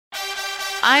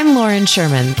I'm Lauren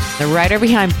Sherman, the writer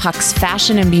behind Puck's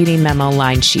Fashion and Beauty Memo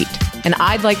line sheet, and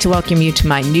I'd like to welcome you to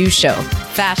my new show,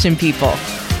 Fashion People.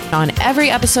 On every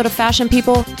episode of Fashion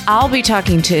People, I'll be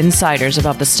talking to insiders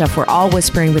about the stuff we're all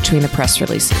whispering between the press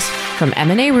releases, from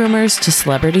M&A rumors to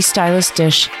celebrity stylist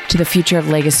dish to the future of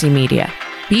legacy media.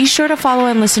 Be sure to follow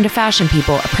and listen to Fashion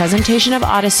People, a presentation of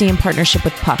Odyssey in partnership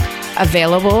with Puck,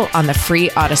 available on the free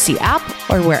Odyssey app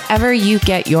or wherever you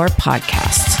get your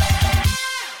podcasts.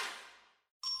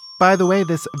 By the way,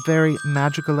 this very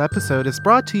magical episode is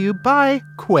brought to you by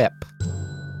Quip.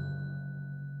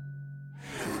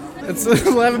 It's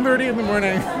 11:30 in the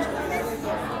morning.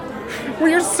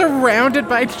 We are surrounded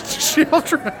by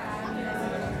children.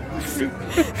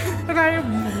 And I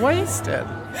am wasted.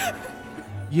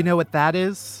 You know what that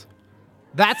is?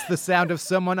 That's the sound of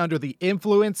someone under the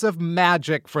influence of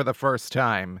magic for the first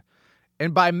time.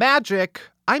 And by magic,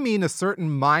 I mean a certain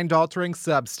mind-altering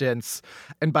substance.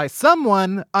 And by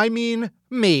someone, I mean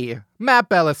me, Matt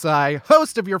Bellassai,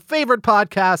 host of your favorite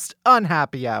podcast,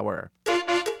 Unhappy Hour.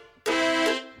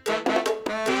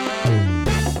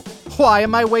 Why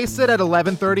am I wasted at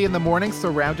 11:30 in the morning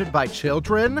surrounded by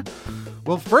children?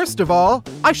 Well, first of all,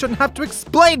 I shouldn't have to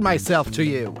explain myself to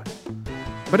you.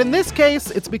 But in this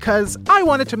case, it's because I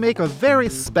wanted to make a very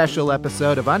special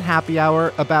episode of Unhappy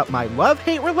Hour about my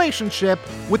love-hate relationship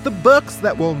with the books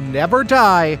that will never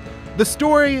die. The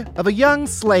story of a young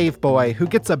slave boy who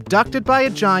gets abducted by a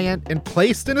giant and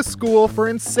placed in a school for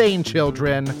insane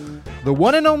children. The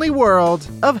one and only world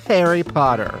of Harry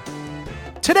Potter.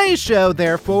 Today's show,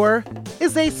 therefore,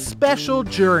 is a special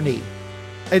journey.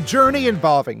 A journey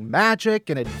involving magic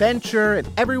and adventure and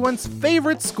everyone's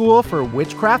favorite school for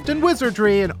witchcraft and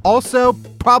wizardry, and also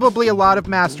probably a lot of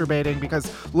masturbating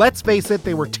because, let's face it,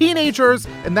 they were teenagers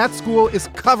and that school is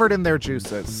covered in their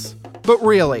juices. But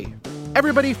really,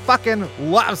 everybody fucking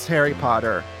loves Harry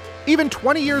Potter. Even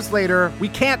 20 years later, we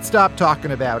can't stop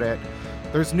talking about it.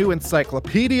 There's new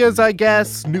encyclopedias, I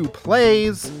guess, new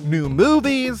plays, new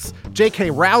movies. J.K.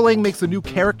 Rowling makes a new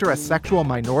character a sexual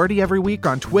minority every week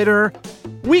on Twitter.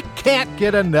 We can't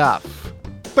get enough.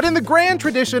 But in the grand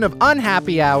tradition of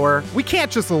Unhappy Hour, we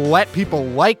can't just let people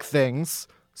like things.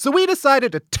 So we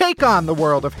decided to take on the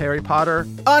world of Harry Potter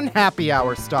Unhappy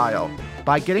Hour style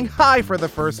by getting high for the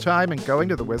first time and going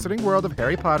to the wizarding world of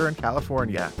Harry Potter in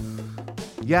California.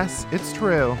 Yes, it's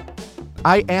true.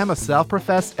 I am a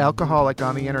self-professed alcoholic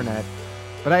on the internet,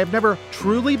 but I have never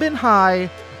truly been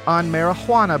high on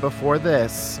marijuana before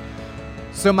this.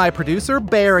 So my producer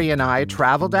Barry and I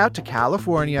traveled out to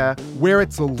California, where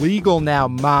it's illegal now,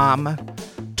 Mom,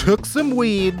 took some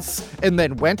weeds, and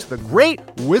then went to the great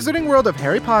wizarding world of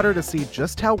Harry Potter to see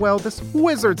just how well this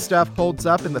wizard stuff holds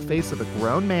up in the face of a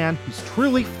grown man who's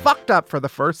truly fucked up for the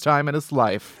first time in his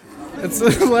life. It's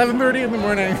 11:30 in the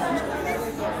morning.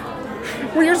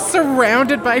 We are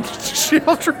surrounded by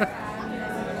children.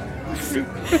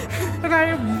 And I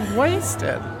am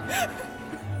wasted.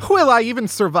 Will I even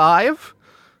survive?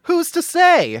 Who's to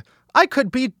say? I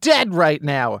could be dead right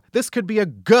now. This could be a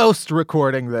ghost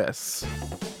recording this.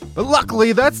 But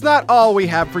luckily, that's not all we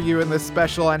have for you in this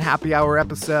special Unhappy Hour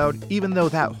episode, even though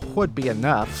that would be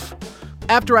enough.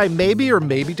 After I maybe or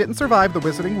maybe didn't survive the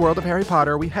wizarding world of Harry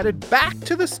Potter, we headed back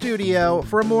to the studio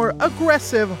for a more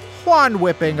aggressive wand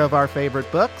whipping of our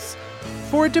favorite books,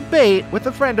 for a debate with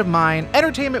a friend of mine,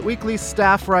 Entertainment Weekly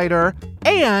staff writer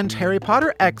and Harry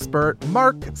Potter expert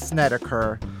Mark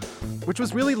Snedeker, which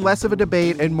was really less of a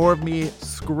debate and more of me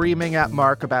screaming at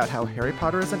Mark about how Harry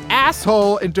Potter is an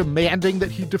asshole and demanding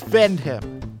that he defend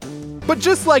him. But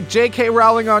just like J.K.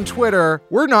 Rowling on Twitter,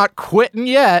 we're not quitting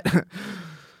yet.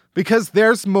 Because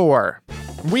there's more.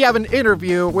 We have an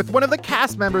interview with one of the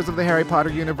cast members of the Harry Potter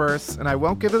universe, and I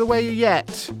won't give it away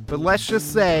yet, but let's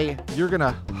just say you're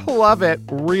gonna love it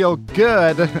real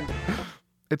good.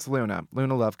 It's Luna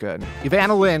Lovegood.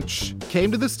 Evanna Lynch came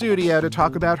to the studio to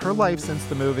talk about her life since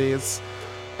the movies,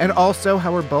 and also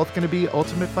how we're both gonna be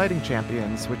Ultimate Fighting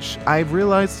Champions, which I've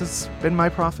realized has been my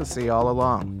prophecy all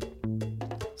along.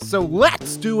 So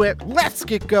let's do it. Let's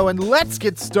get going. Let's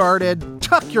get started.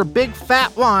 Tuck your big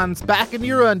fat wands back into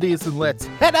your undies and let's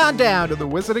head on down to the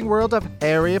wizarding world of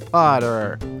Harry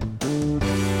Potter.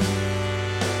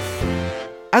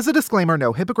 As a disclaimer,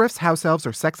 no hippogriffs, house elves,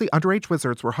 or sexy underage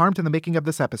wizards were harmed in the making of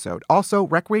this episode. Also,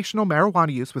 recreational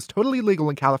marijuana use was totally legal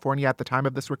in California at the time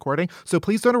of this recording, so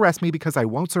please don't arrest me because I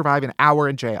won't survive an hour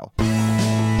in jail.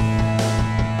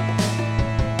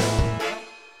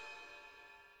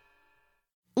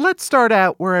 Let's start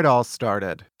out where it all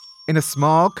started. In a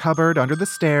small cupboard under the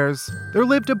stairs, there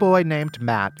lived a boy named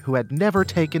Matt who had never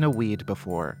taken a weed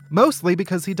before, mostly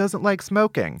because he doesn't like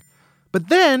smoking. But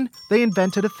then they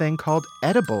invented a thing called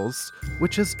edibles,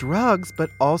 which is drugs but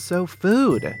also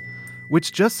food,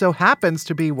 which just so happens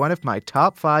to be one of my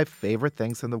top 5 favorite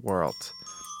things in the world.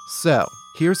 So,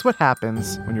 here's what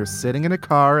happens when you're sitting in a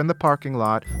car in the parking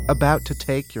lot about to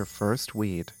take your first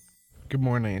weed. Good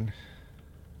morning.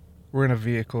 We're in a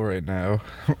vehicle right now.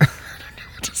 I don't know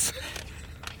what to say.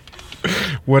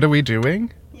 What are we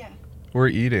doing? Yeah. We're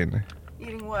eating.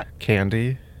 Eating what?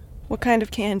 Candy. What kind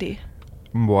of candy?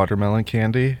 Watermelon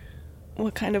candy.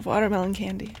 What kind of watermelon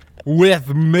candy? With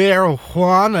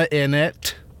marijuana in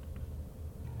it.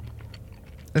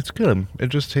 It's good. It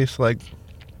just tastes like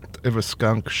if a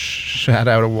skunk shat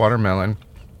out a watermelon.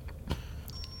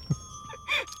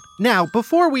 Now,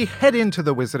 before we head into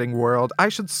the Wizarding World, I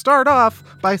should start off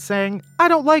by saying I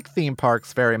don't like theme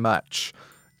parks very much.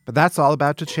 But that's all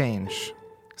about to change.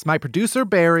 As my producer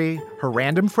Barry, her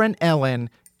random friend Ellen,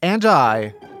 and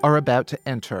I are about to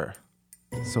enter.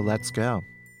 So let's go.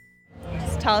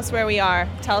 Just tell us where we are.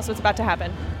 Tell us what's about to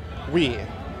happen. We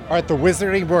are at the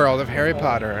Wizarding World of Harry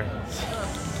Potter.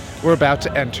 We're about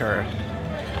to enter.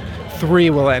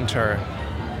 3 will enter.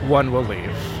 1 will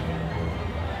leave.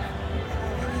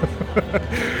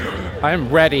 I'm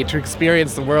ready to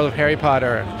experience the world of Harry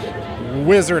Potter.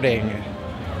 Wizarding.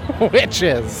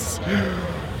 Witches.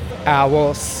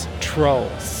 Owls.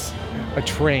 Trolls. A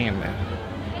train.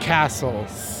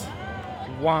 Castles.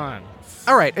 Wands.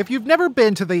 All right, if you've never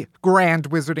been to the grand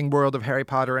wizarding world of Harry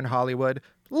Potter in Hollywood,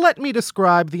 let me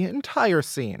describe the entire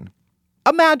scene.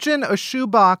 Imagine a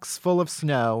shoebox full of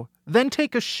snow, then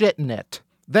take a shit in it,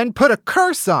 then put a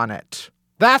curse on it.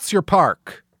 That's your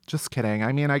park. Just kidding.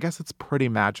 I mean, I guess it's pretty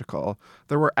magical.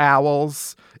 There were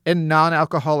owls and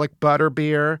non-alcoholic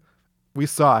butterbeer. We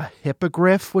saw a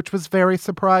hippogriff, which was very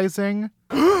surprising.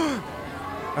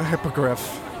 A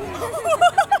hippogriff.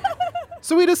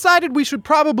 So we decided we should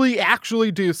probably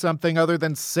actually do something other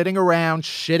than sitting around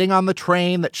shitting on the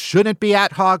train that shouldn't be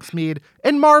at Hogsmeade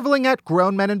and marveling at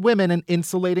grown men and women in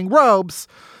insulating robes.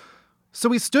 So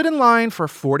we stood in line for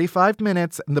 45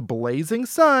 minutes in the blazing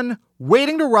sun,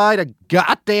 waiting to ride a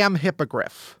goddamn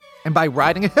hippogriff. And by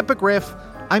riding a hippogriff,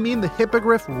 I mean the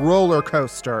Hippogriff roller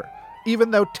coaster,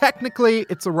 even though technically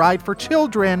it's a ride for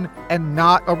children and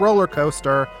not a roller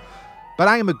coaster. But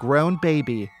I am a grown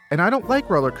baby, and I don't like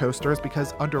roller coasters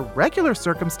because under regular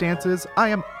circumstances, I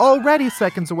am already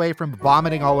seconds away from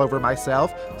vomiting all over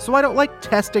myself, so I don't like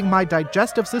testing my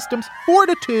digestive system's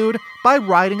fortitude by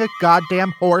riding a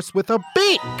goddamn horse with a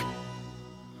beak.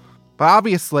 But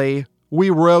obviously, we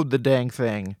rode the dang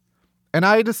thing. And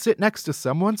I had to sit next to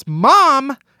someone's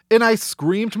mom, and I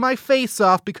screamed my face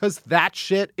off because that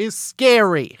shit is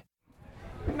scary.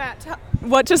 Matt,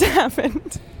 what just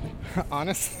happened?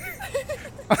 Honestly,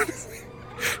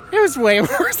 it was way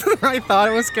worse than I thought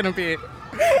it was going to be.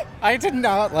 I did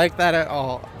not like that at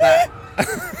all.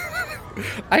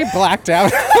 I blacked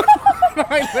out.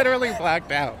 I literally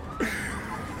blacked out.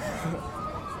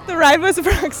 The ride was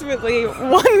approximately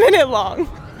 1 minute long.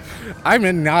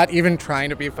 I'm not even trying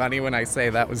to be funny when I say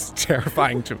that was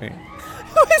terrifying to me.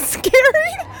 It was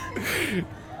scary.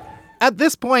 At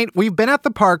this point, we've been at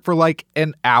the park for like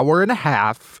an hour and a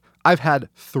half. I've had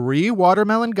 3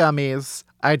 watermelon gummies.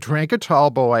 I drank a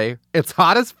tall boy. It's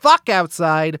hot as fuck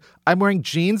outside. I'm wearing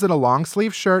jeans and a long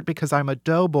sleeve shirt because I'm a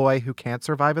doughboy who can't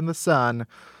survive in the sun.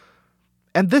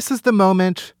 And this is the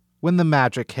moment when the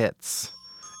magic hits.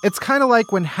 It's kind of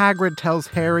like when Hagrid tells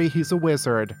Harry he's a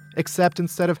wizard, except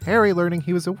instead of Harry learning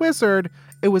he was a wizard,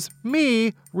 it was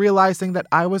me realizing that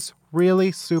I was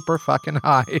really super fucking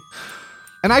high.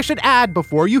 And I should add,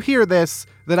 before you hear this,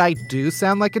 that I do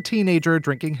sound like a teenager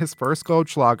drinking his first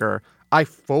Goldschlager. I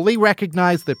fully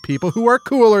recognize that people who are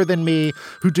cooler than me,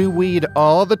 who do weed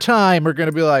all the time, are going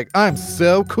to be like, I'm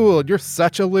so cool, you're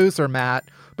such a loser, Matt.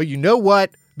 But you know what?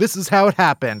 This is how it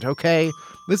happened, okay?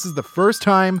 This is the first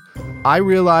time I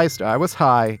realized I was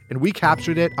high, and we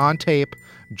captured it on tape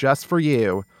just for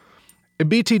you. And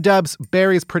BT Dubs,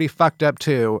 Barry's pretty fucked up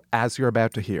too, as you're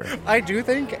about to hear. I do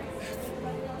think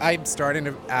I'm starting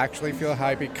to actually feel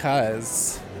high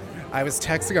because I was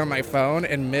texting on my phone,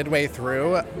 and midway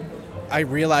through, I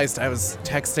realized I was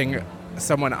texting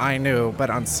someone I knew, but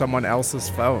on someone else's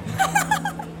phone.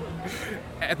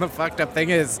 And the fucked up thing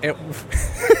is,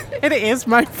 it is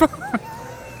my phone.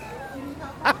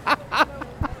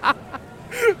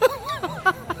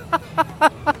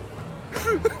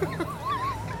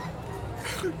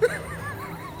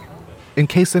 In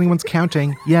case anyone's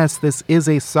counting, yes, this is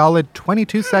a solid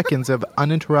 22 seconds of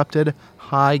uninterrupted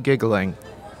high giggling.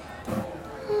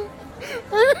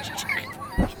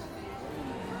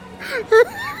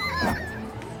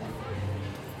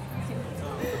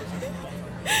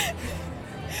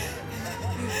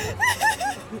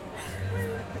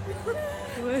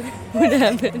 What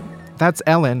happened? That's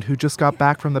Ellen, who just got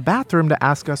back from the bathroom to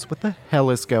ask us what the hell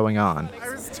is going on. I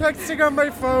was texting on my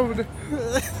phone.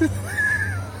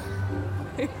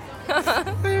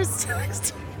 I was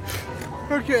texting.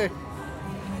 Okay.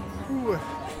 Ooh.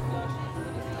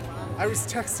 I was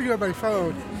texting on my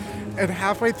phone, and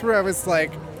halfway through I was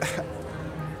like,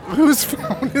 whose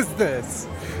phone is this?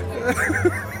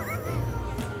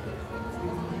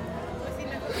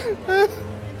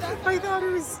 I thought he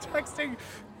was texting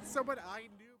someone I knew.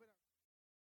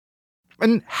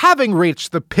 And having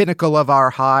reached the pinnacle of our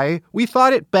high, we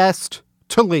thought it best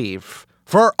to leave.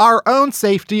 For our own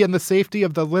safety and the safety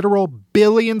of the literal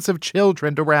billions of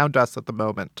children around us at the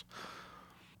moment.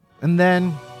 And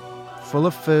then, full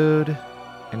of food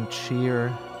and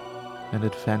cheer and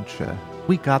adventure,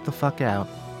 we got the fuck out.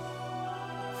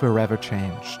 Forever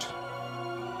changed.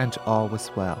 And all was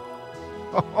well.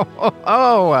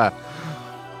 Oh.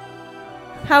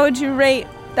 How would you rate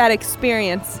that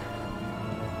experience?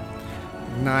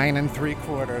 9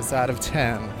 3/4 out of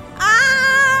 10.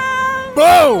 Ah!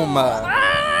 Boom!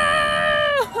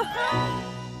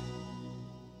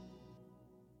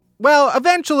 Well,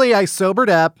 eventually I sobered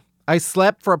up. I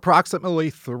slept for approximately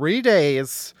 3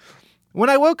 days. When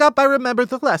I woke up, I remembered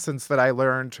the lessons that I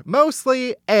learned.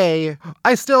 Mostly, A,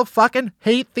 I still fucking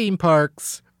hate theme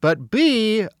parks. But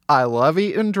B, I love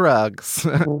eating drugs.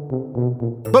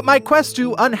 But my quest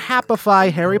to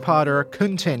unhappify Harry Potter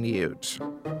continued.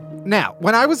 Now,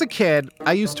 when I was a kid,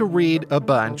 I used to read a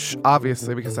bunch,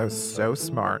 obviously because I was so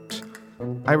smart.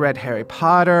 I read Harry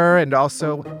Potter and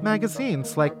also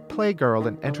magazines like Playgirl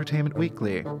and Entertainment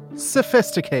Weekly.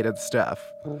 Sophisticated stuff.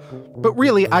 But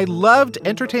really, I loved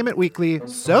Entertainment Weekly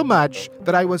so much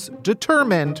that I was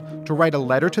determined to write a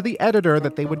letter to the editor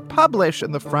that they would publish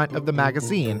in the front of the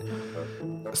magazine.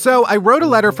 So I wrote a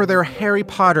letter for their Harry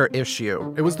Potter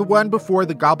issue. It was the one before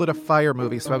the Goblet of Fire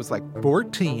movie, so I was like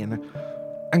 14.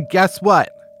 And guess what?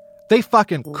 They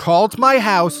fucking called my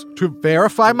house to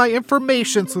verify my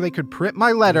information so they could print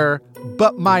my letter,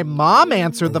 but my mom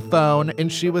answered the phone and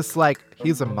she was like,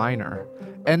 he's a minor.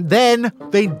 And then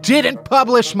they didn't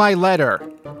publish my letter.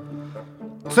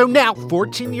 So now,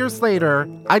 14 years later,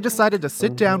 I decided to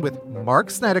sit down with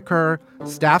Mark Snedeker,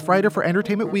 staff writer for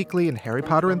Entertainment Weekly and Harry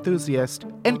Potter enthusiast,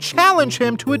 and challenge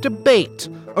him to a debate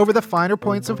over the finer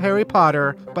points of Harry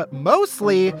Potter. But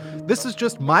mostly, this is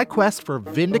just my quest for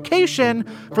vindication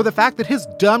for the fact that his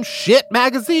dumb shit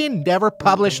magazine never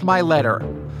published my letter.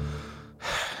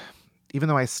 Even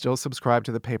though I still subscribe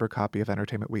to the paper copy of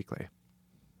Entertainment Weekly.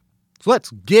 So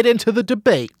let's get into the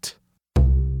debate.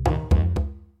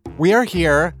 We are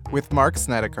here with Mark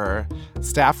Snedeker,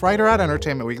 staff writer at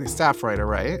Entertainment Weekly. Staff writer,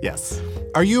 right? Yes.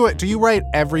 Do you write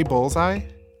every Bullseye?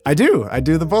 I do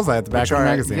the bullseye at the back of the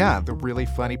magazine. Yeah, the really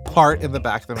funny part in the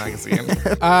back of the magazine.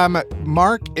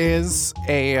 Mark is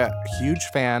a huge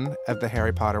fan of the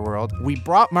Harry Potter world. We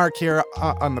brought Mark here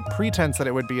on the pretense that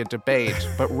it would be a debate,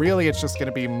 but really it's just going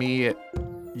to be me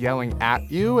yelling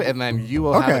at you, and then you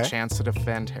will have a chance to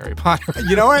defend Harry Potter.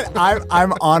 You know what?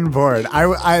 I'm on board.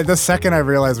 I the second I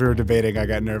realized we were debating, I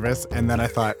got nervous, and then I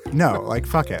thought, no, like,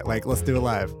 fuck it. Like, let's do it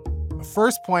live.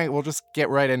 First point, we'll just get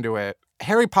right into it.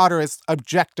 Harry Potter is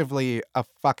objectively a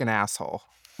fucking asshole.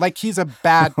 Like, he's a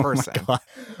bad person. Oh my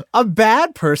God. A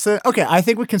bad person? Okay, I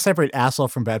think we can separate asshole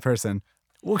from bad person.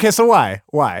 Okay, so why?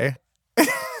 Why?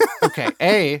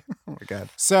 Okay, Oh my God.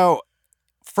 So,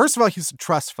 first of all, he's a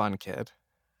trust fund kid.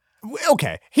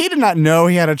 Okay, he did not know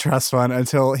he had a trust fund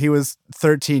until he was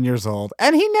 13 years old,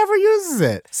 and he never uses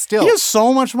it. Still. He has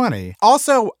so much money.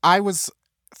 Also, I was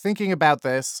thinking about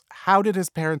this. How did his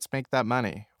parents make that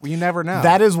money? We never know.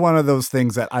 That is one of those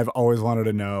things that I've always wanted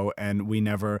to know, and we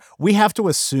have to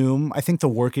assume, I think the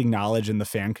working knowledge in the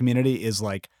fan community is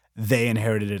like they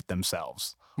inherited it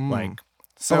themselves.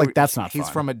 So that's not fun. He's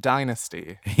from a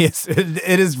dynasty. Yes,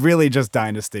 it is really just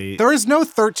dynasty. There is no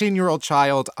 13-year-old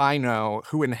child I know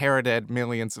who inherited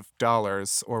millions of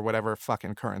dollars or whatever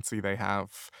fucking currency they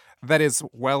have that is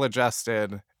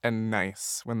well-adjusted and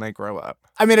nice when they grow up.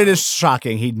 I mean, it is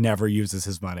shocking he never uses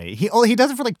his money. He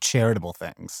does it for, like, charitable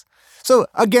things. So,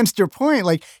 against your point,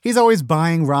 like, he's always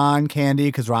buying Ron candy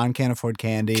because Ron can't afford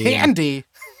candy. Candy?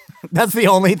 That's the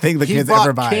only thing the kids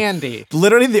ever buy. Candy.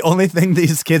 Literally the only thing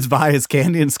these kids buy is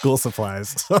candy and school supplies.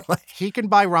 So, like, he can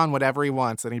buy Ron whatever he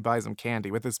wants, and he buys him candy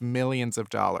with his millions of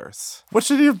dollars. what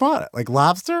should he have bought? Like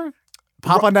lobster?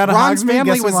 Pop on down to Ron's Hogsmeade,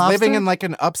 family get some was lobster? living in like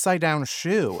an upside-down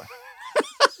shoe.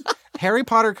 Harry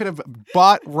Potter could have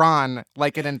bought Ron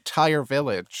like an entire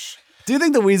village. Do you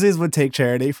think the Weasleys would take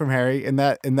charity from Harry in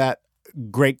that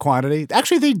great quantity?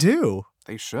 Actually, they do.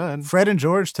 They should. Fred and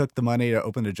George took the money to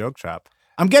open a joke shop.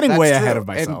 I'm getting That's way true. ahead of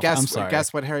myself. And I'm sorry.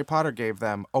 guess what Harry Potter gave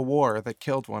them? A war that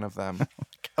killed one of them.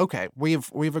 Okay,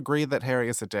 we've agreed that Harry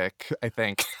is a dick, I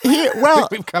think. Well,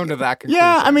 we've come to that conclusion.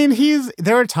 yeah, I mean,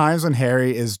 there are times when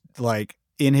Harry is like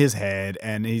in his head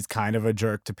and he's kind of a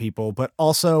jerk to people, but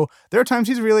also there are times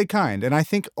he's really kind. And I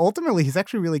think ultimately he's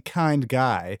actually a really kind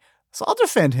guy. So I'll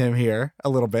defend him here a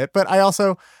little bit, but I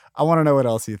want to know what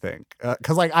else you think.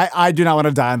 Because I do not want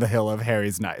to die on the hill of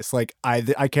Harry's nice. Like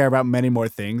I care about many more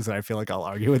things that I feel like I'll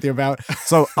argue with you about.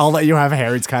 So I'll let you have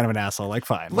Harry's kind of an asshole. Like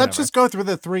fine. Let's whatever. just go through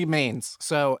the three mains.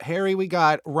 So Harry, we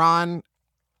got Ron.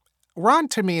 Ron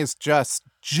to me is just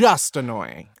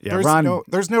annoying. Yeah, Ron,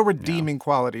 there's no redeeming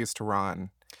qualities to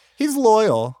Ron. He's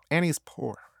loyal. And he's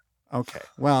poor. Okay.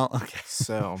 Well, okay.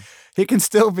 So he can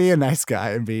still be a nice guy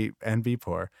and be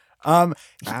poor. I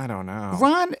don't know.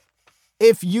 Ron,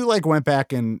 if you like went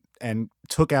back and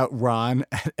took out Ron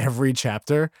at every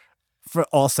chapter for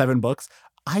all 7 books,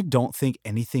 I don't think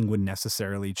anything would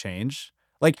necessarily change.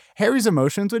 Like Harry's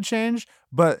emotions would change,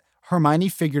 but Hermione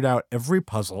figured out every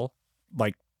puzzle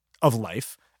like of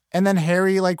life, and then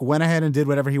Harry like went ahead and did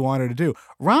whatever he wanted to do.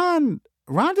 Ron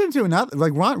didn't do nothing.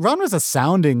 Like Ron was a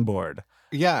sounding board.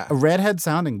 Yeah. A redhead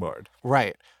sounding board.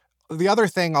 Right. The other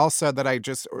thing also that I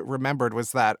just remembered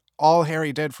was that all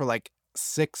Harry did for like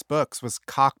 6 books was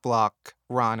cockblock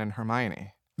Ron and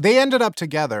Hermione. They ended up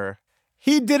together.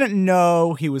 He didn't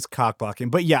know he was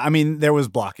cockblocking, but yeah, I mean, there was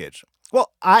blockage.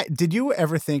 Well, did you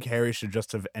ever think Harry should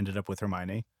just have ended up with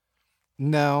Hermione?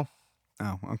 No.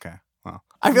 Oh, okay. Well,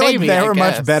 I feel like they were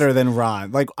much better than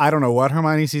Ron. Like, I don't know what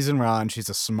Hermione sees in Ron. She's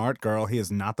a smart girl. He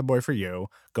is not the boy for you.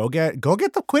 Go get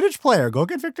the Quidditch player. Go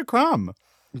get Victor Crumb.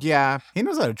 Yeah. He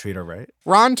knows how to treat her right.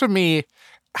 Ron, to me,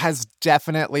 has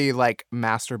definitely, like,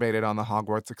 masturbated on the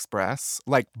Hogwarts Express.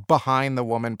 Like, behind the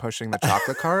woman pushing the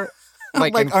chocolate cart.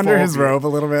 Like under his robe a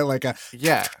little bit. Like a...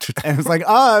 Yeah. And it's like,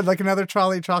 like another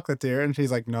trolley chocolate, dear. And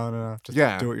she's like, no. Just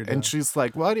do what you're doing. And she's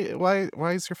like, why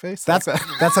is your face? That's a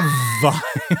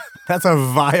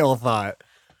vile thought.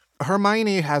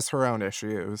 Hermione has her own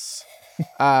issues.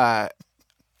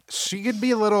 She could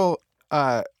be a little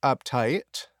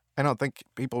uptight. I don't think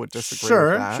people would disagree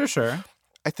with that. Sure.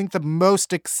 I think the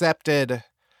most accepted,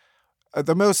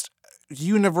 the most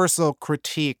universal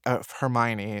critique of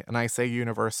Hermione, and I say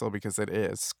universal because it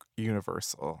is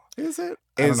universal. Is it?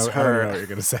 I don't know what you're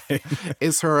going to say.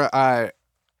 Is her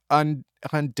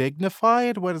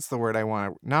undignified? What is the word I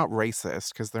want? Not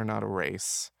racist, because they're not a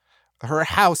race. Her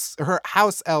house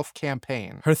elf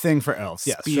campaign. Her thing for elves.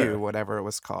 Yes, Spew, whatever it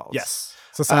was called. Yes.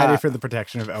 Society for the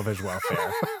Protection of Elvish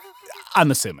Welfare. I'm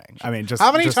assuming. I mean,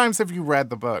 how many times have you read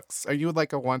the books? Are you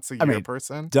like a once a year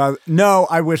person? No,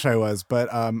 I wish I was, but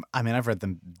I mean, I've read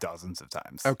them dozens of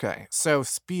times. Okay, so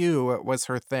Spew was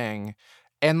her thing,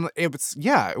 and it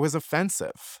was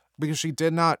offensive because she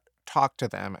did not talk to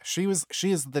them. She is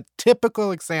the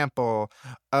typical example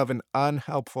of an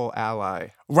unhelpful ally.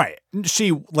 Right.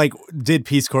 She like did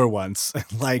Peace Corps once,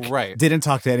 didn't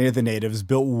talk to any of the natives,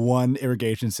 built one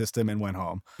irrigation system and went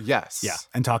home. Yes. Yeah.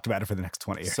 And talked about it for the next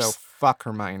 20 years. So fuck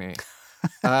Hermione.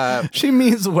 She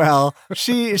means well.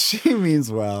 She means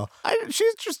well.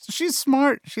 She's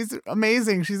smart. She's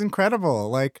amazing. She's incredible.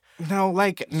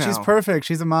 No. She's perfect.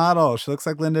 She's a model. She looks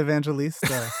like Linda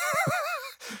Evangelista.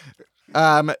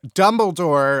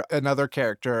 Dumbledore, another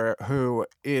character who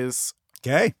is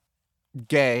gay,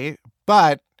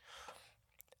 but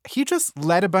he just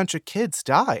let a bunch of kids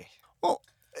die. Well,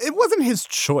 it wasn't his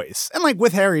choice. And like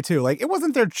with Harry too, like it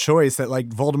wasn't their choice that like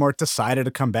Voldemort decided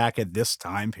to come back at this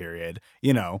time period,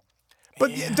 you know.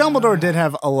 But yeah. Dumbledore did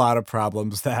have a lot of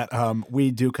problems that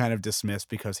we do kind of dismiss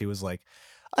because he was like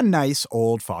a nice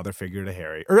old father figure to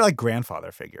Harry, or like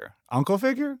grandfather figure, uncle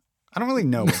figure. I don't really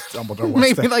know what Dumbledore was.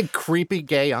 Maybe like creepy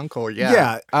gay uncle.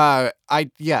 Yeah. I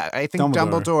think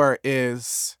Dumbledore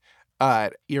is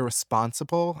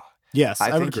irresponsible. Yes,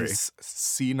 I would think agree. He's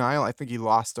senile. I think he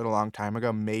lost it a long time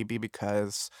ago, maybe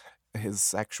because his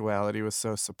sexuality was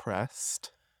so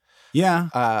suppressed. Yeah.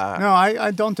 No,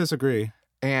 I don't disagree.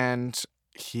 And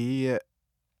he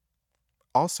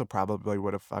also probably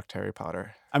would have fucked Harry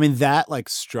Potter. I mean, that like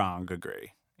strong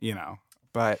agree, you know.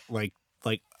 But like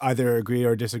either agree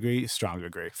or disagree, strong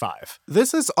agree. 5.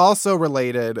 This is also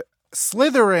related.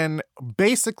 Slytherin,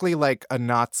 basically like a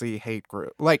Nazi hate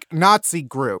group, like Nazi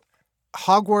group.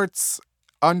 Hogwarts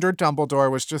under Dumbledore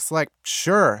was just like,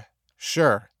 sure,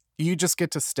 you just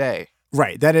get to stay.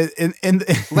 Right. That is in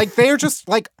like they're just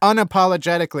like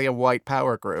unapologetically a white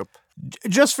power group.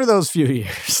 Just for those few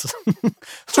years.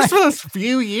 For those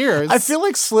few years. I feel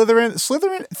like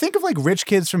Slytherin, think of like rich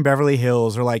kids from Beverly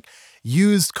Hills or like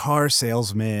used car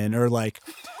salesmen or like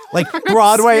Like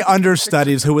Broadway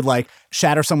understudies who would like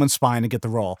shatter someone's spine and get the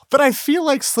role. But I feel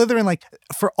like Slytherin, like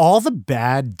for all the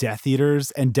bad Death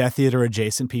Eaters and Death Eater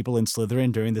adjacent people in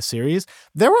Slytherin during the series,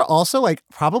 there were also like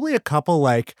probably a couple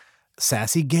like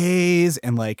sassy gays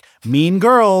and like mean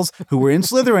girls who were in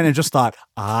Slytherin and just thought,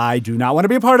 I do not want to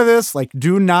be a part of this. Like,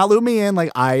 do not loop me in.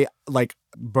 Like I like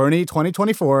Bernie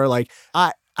 2024. Like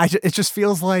it just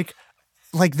feels like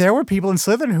there were people in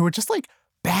Slytherin who were just like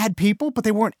bad people, but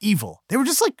they weren't evil. They were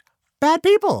just like bad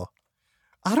people.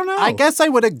 I don't know. I guess I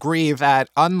would agree that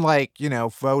unlike,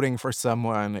 voting for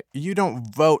someone, you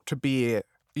don't vote to be,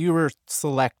 you were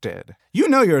selected. You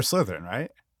know you're a Slytherin, right?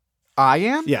 I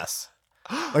am? Yes.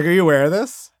 Like, are you aware of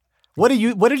this? What did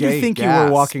you think you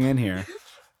were walking in here?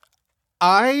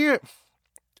 I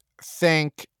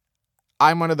think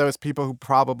I'm one of those people who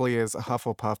probably is a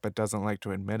Hufflepuff but doesn't like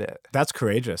to admit it. That's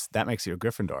courageous. That makes you a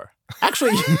Gryffindor.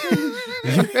 Actually,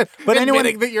 but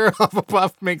admitting that you're a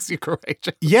Hufflepuff makes you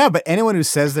courageous. Yeah, but anyone who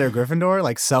says they're a Gryffindor,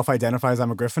 like self-identifies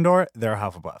I'm a Gryffindor, they're a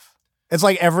Hufflepuff. It's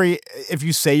like if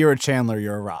you say you're a Chandler,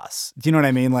 you're a Ross. Do you know what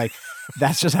I mean? Like,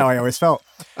 that's just how I always felt.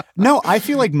 No, I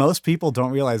feel like most people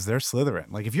don't realize they're Slytherin.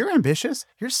 Like, if you're ambitious,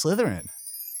 you're Slytherin.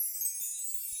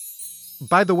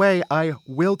 By the way, I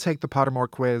will take the Pottermore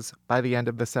quiz by the end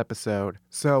of this episode,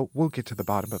 so we'll get to the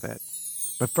bottom of it.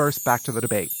 But first, back to the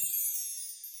debate.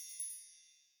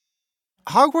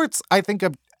 Hogwarts, I think,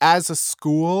 as a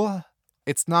school,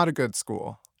 it's not a good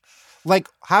school. Like,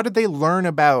 how did they learn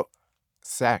about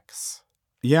sex?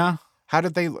 Yeah. How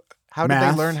did they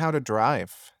learn how to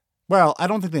drive? Well, I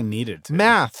don't think they needed to.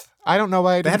 Math. I don't know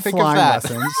why I didn't think of that.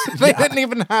 Lessons. They didn't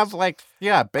even have basic.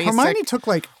 Hermione took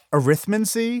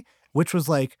arithmancy, which was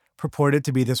purported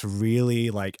to be this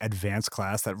really advanced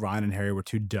class that Ron and Harry were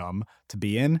too dumb to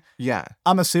be in. Yeah.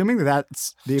 I'm assuming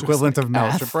that's the equivalent of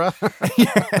math. Algebra.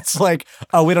 Yeah, it's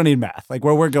we don't need math. Like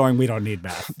where we're going, we don't need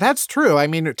math. That's true. I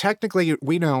mean, technically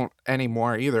we don't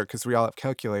anymore either because we all have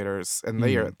calculators and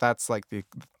that's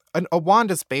a wand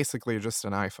is basically just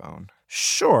an iPhone.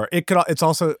 Sure. It's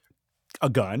also a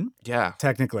gun. Yeah.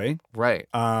 Technically. Right.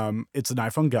 It's an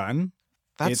iPhone gun.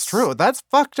 That's true. That's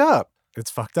fucked up. It's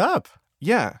fucked up.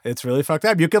 Yeah. It's really fucked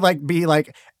up. You could be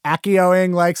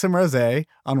Accio-ing some rosé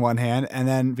on one hand and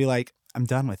then be like, I'm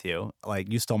done with you.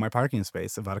 You stole my parking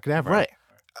space, Avada Kedavra. Right.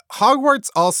 Hogwarts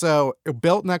also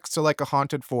built next to a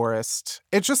haunted forest.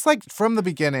 It's just from the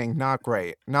beginning, not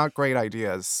great. Not great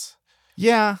ideas.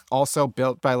 Yeah. Also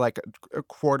built by a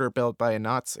quarter built by a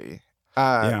Nazi.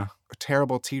 Yeah.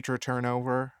 Terrible teacher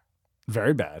turnover.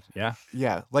 Very bad. Yeah.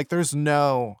 Yeah. There's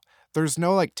no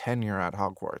tenure at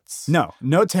Hogwarts.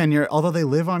 No tenure, although they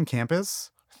live on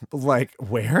campus.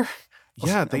 Where?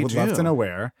 Yeah, they I would love to know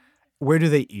where. Where do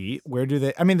they eat?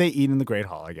 They eat in the Great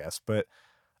Hall, I guess, but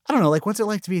I don't know, what's it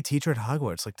like to be a teacher at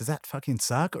Hogwarts? Does that fucking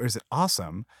suck or is it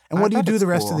awesome? And what do you do the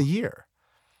rest of the year?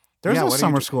 There's no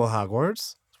summer school at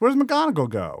Hogwarts. Where does McGonagall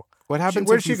go? What happens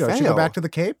Where'd if she you go? fail? She go back to the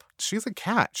Cape? She's a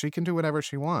cat. She can do whatever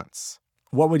she wants.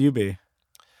 What would you be?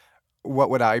 What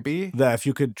would I be? If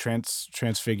you could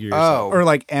transfigure yourself. Or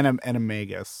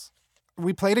Animagus.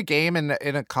 We played a game in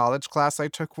a college class I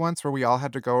took once where we all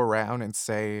had to go around and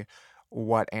say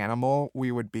what animal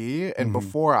we would be. And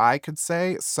before I could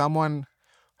say, someone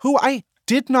who I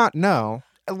did not know,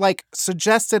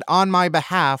 suggested on my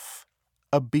behalf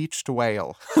a beached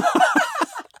whale.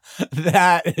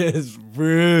 That is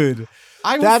rude.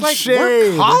 I was That's like,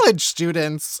 shade. We're college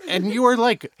students, and you are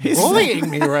bullying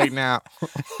me right now.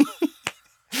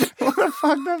 What a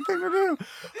fucked up thing to do.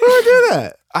 Who would do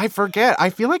that? I forget. I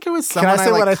feel like it was someone Can I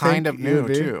say what I kind think of you knew, would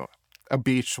be? too. A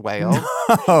beached whale.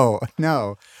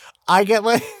 No. I get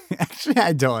actually,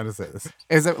 I don't want to say this.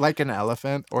 Is it like an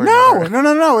elephant? Or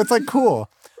No. It's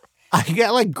cool. I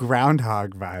get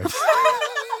groundhog vibes.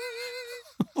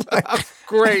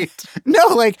 Great.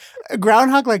 No, a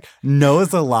groundhog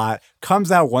knows a lot,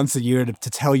 comes out once a year to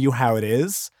tell you how it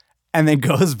is, and then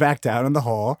goes back down in the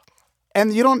hole.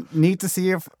 And you don't need to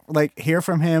hear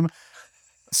from him,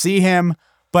 see him,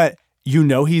 but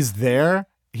he's there.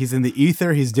 He's in the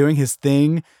ether. He's doing his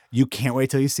thing. You can't wait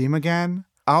till you see him again.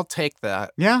 I'll take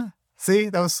that. Yeah. See,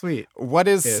 that was sweet. What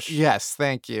is... Ish. Yes,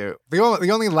 thank you. The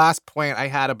only last point I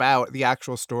had about the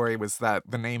actual story was that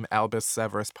the name Albus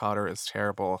Severus Potter is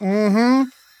terrible. Mm-hmm.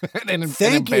 an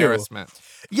Thank you. embarrassment.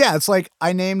 Yeah, it's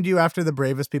I named you after the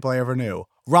bravest people I ever knew.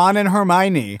 Ron and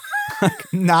Hermione.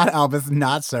 Not Albus,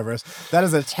 not Severus. That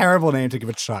is a terrible name to give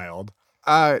a child.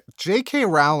 J.K.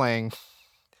 Rowling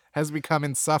has become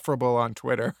insufferable on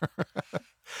Twitter.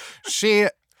 She...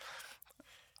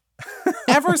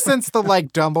 Ever since the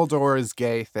Dumbledore is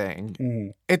gay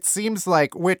thing, it seems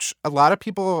which a lot of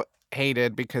people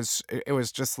hated because it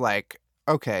was just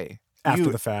okay,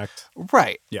 After the fact.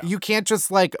 Right. Yeah. You can't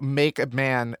just like make a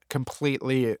man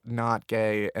completely not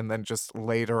gay and then just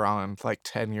later on, like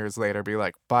 10 years later, be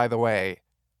like, by the way,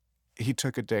 he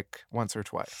took a dick once or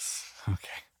twice. Okay.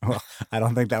 Well, I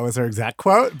don't think that was her exact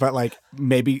quote, but like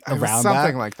maybe It was around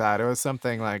something that. like that. It was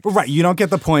something like. Right. You don't get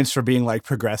the points for being like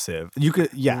progressive. You could,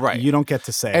 Right. You don't get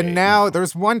to say. And now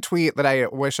there's one tweet that I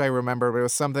wish I remembered, but it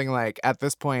was something like, at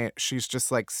this point, she's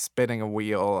just like spinning a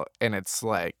wheel, and it's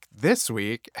like, this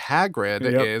week, Hagrid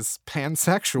Yep. is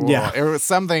pansexual. Yeah. It was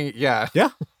something, yeah. Yeah.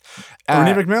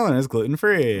 Ernie McMillan is gluten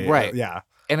free. Right. Yeah.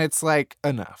 And it's like,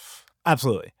 enough.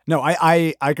 Absolutely. No,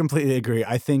 I completely agree.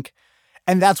 I think,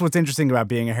 and that's what's interesting about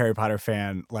being a Harry Potter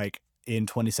fan, like in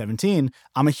 2017,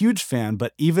 I'm a huge fan,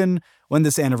 but even when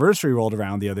this anniversary rolled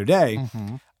around the other day,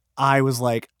 Mm-hmm. I was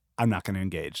like, I'm not going to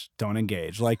engage. Don't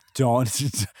engage. Like,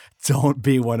 don't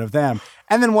be one of them.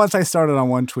 And then once I started on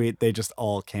one tweet, they just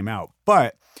all came out.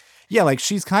 But yeah, like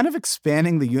she's kind of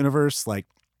expanding the universe like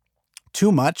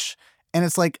too much. And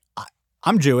it's like,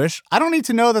 I'm Jewish. I don't need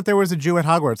to know that there was a Jew at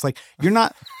Hogwarts. Like, you're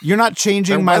not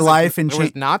changing my life and there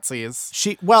was Nazis.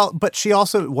 but she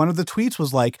also, one of the tweets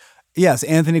was like, yes,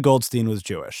 Anthony Goldstein was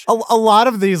Jewish. A lot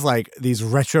of these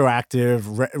retroactive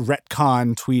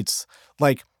retcon tweets,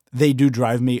 like they do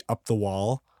drive me up the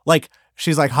wall. Like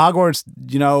she's like, Hogwarts,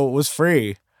 was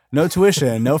free. No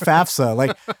tuition, no FAFSA.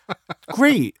 Like,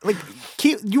 great. Like,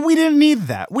 we didn't need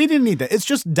that. It's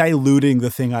just diluting the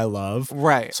thing I love.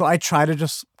 Right. So I try to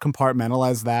just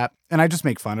compartmentalize that, and I just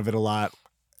make fun of it a lot.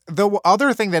 The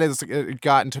other thing that has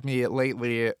gotten to me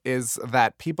lately is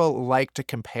that people like to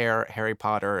compare Harry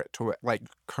Potter to like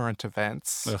current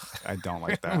events. Ugh, I don't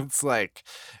like that. It's like,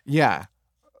 yeah,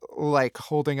 like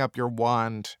holding up your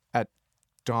wand at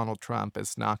Donald Trump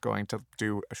is not going to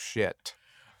do a shit.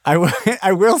 I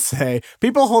will say,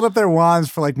 people hold up their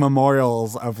wands for like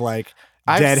memorials of like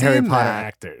dead Harry seen Potter that.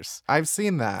 actors. I've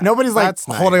seen that. Nobody's like That's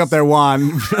holding nice. up their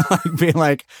wand, like being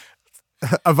like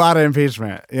Avada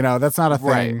impeachment. That's not a thing.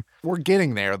 Right. We're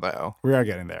getting there though. We are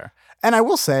getting there. And I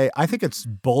will say, I think it's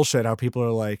bullshit how people are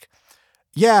like,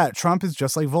 yeah, Trump is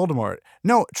just like Voldemort.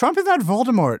 No, Trump is not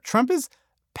Voldemort. Trump is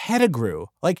Pettigrew.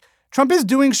 Like, Trump is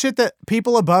doing shit that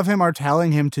people above him are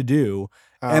telling him to do.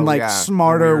 And like yeah,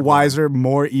 smarter, weird wiser,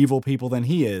 more evil people than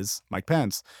he is, Mike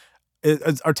Pence,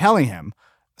 are telling him.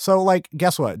 So like,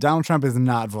 guess what? Donald Trump is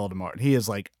not Voldemort. He is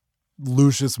like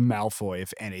Lucius Malfoy,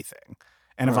 if anything.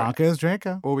 And Right. Ivanka is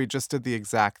Draco. Well, we just did the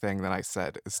exact thing that I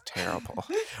said is terrible.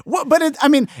 Well, but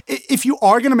if you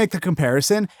are going to make the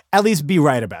comparison, at least be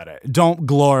right about it. Don't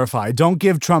glorify. Don't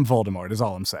give Trump Voldemort is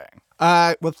all I'm saying.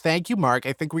 Well, thank you, Mark.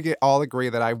 I think we all agree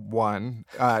that I won.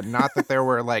 Not that there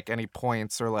were like any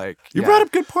points or like You brought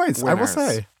up good points, I will winners.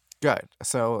 say. Good.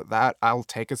 So that I'll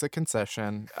take as a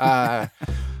concession.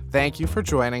 Thank you for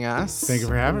joining us. Thank you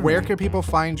for having Where me. could people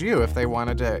find you if they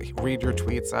wanted to read your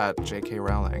tweets at J.K.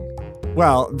 Rowling?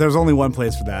 Well, there's only one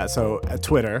place for that. So at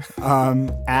Twitter,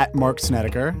 at Mark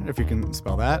Snedeker, if you can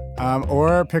spell that,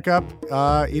 or pick up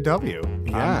EW.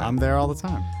 Yeah. I'm there all the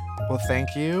time. Well,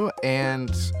 thank you and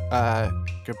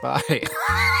goodbye.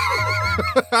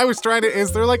 I was trying to.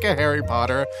 Is there like a Harry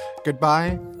Potter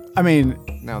goodbye? I mean,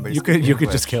 No, they you speak could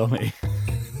English. just kill me.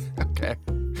 Okay.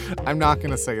 I'm not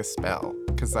going to say a spell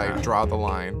because I draw the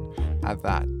line at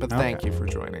that. But thank Okay. you for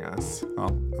joining us. Oh,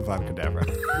 Avada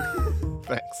Kedavra.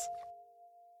 Thanks.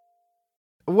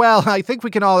 Well, I think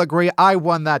we can all agree I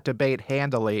won that debate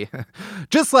handily.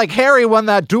 Just like Harry won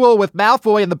that duel with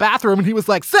Malfoy in the bathroom and he was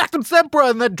like, Sactum Sempra,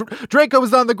 and then Draco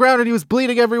was on the ground and he was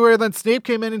bleeding everywhere, and then Snape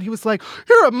came in and he was like,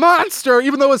 you're a monster,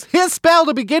 even though it was his spell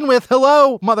to begin with.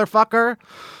 Hello, motherfucker.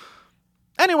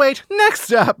 Anyway,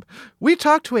 next up, we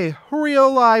talked to a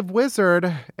real live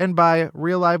wizard, and by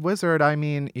real live wizard, I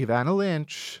mean Ivana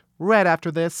Lynch, right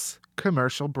after this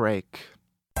commercial break.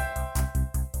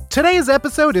 Today's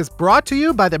episode is brought to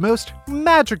you by the most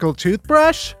magical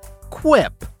toothbrush,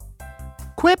 Quip.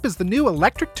 Quip is the new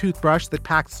electric toothbrush that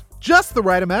packs just the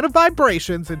right amount of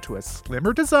vibrations into a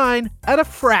slimmer design at a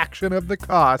fraction of the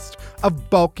cost of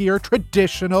bulkier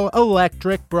traditional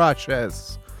electric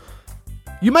brushes.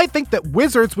 You might think that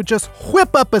wizards would just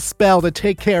whip up a spell to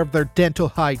take care of their dental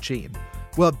hygiene.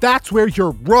 Well, that's where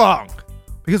you're wrong.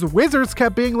 Because wizards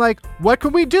kept being like, what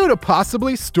can we do to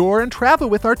possibly store and travel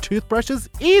with our toothbrushes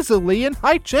easily and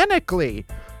hygienically?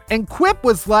 And Quip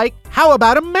was like, how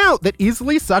about a mount that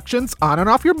easily suctions on and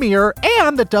off your mirror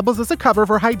and that doubles as a cover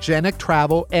for hygienic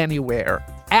travel anywhere?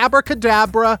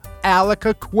 Abracadabra,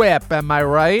 alaka Quip, am I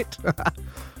right?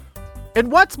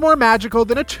 And what's more magical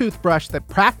than a toothbrush that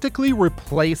practically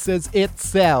replaces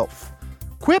itself?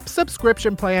 Quip's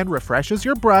subscription plan refreshes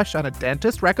your brush on a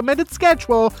dentist-recommended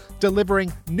schedule,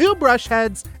 delivering new brush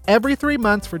heads every 3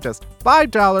 months for just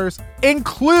 $5,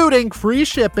 including free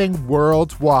shipping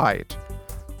worldwide.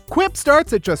 Quip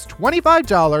starts at just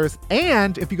 $25,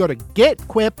 and if you go to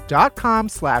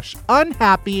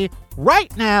getquip.com/unhappy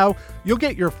right now, you'll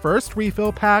get your first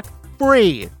refill pack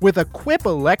free with a Quip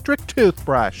electric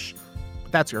toothbrush.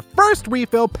 That's your first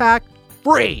refill pack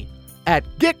free at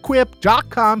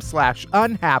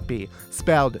getquip.com/unhappy,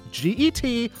 spelled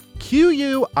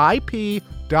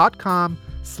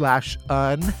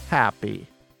GETQUIP.com/unhappy.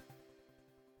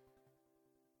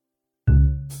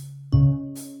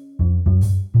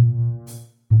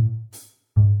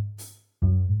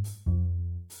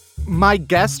 My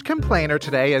guest complainer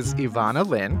today is Evanna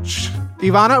Lynch.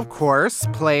 Evanna, of course,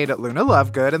 played Luna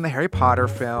Lovegood in the Harry Potter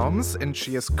films, and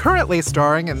she is currently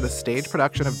starring in the stage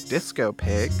production of Disco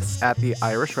Pigs at the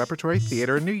Irish Repertory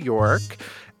Theater in New York.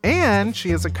 And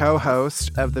she is a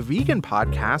co-host of the vegan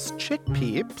podcast Chick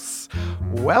Peeps.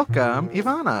 Welcome,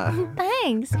 Evanna.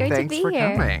 Thanks. Great to be here.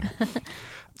 Thanks for coming.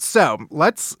 So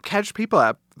let's catch people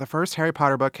up. The first Harry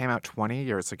Potter book came out 20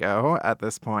 years ago at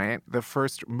this point. The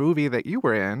first movie that you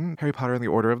were in, Harry Potter and the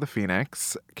Order of the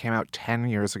Phoenix, came out 10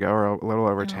 years ago, or a little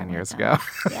over 10 years ago.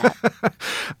 Yeah.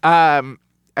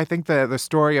 I think the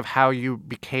story of how you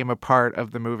became a part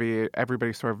of the movie,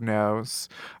 everybody sort of knows.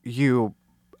 You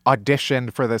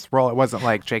auditioned for this role. It wasn't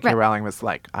like J.K. Rowling was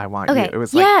like, I want you. It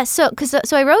was like... Yeah, so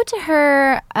I wrote to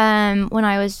her when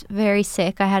I was very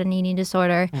sick. I had an eating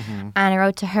disorder. Mm-hmm. And I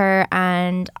wrote to her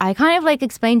and I kind of like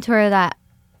explained to her that,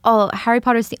 Harry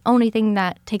Potter is the only thing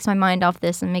that takes my mind off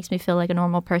this and makes me feel like a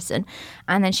normal person.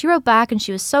 And then she wrote back and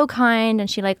she was so kind and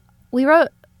she that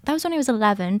was when I was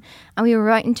 11 and we were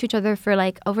writing to each other for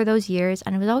like over those years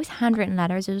and it was always handwritten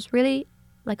letters. It was really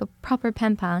like a proper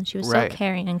pen pal and she was so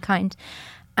caring and kind.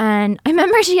 And I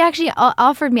remember she actually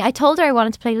offered me, I told her I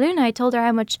wanted to play Luna. I told her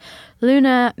how much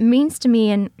Luna means to me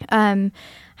and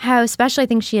how special I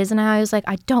think she is. And how I was like,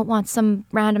 I don't want some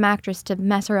random actress to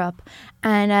mess her up.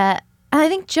 And I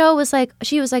think Jo was like,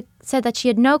 said that she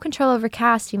had no control over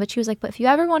casting, but she was like, but if you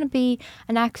ever want to be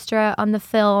an extra on the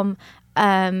film,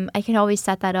 I can always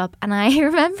set that up. And I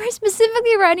remember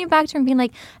specifically writing back to her and being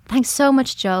like, thanks so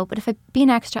much, Jo, but if I be an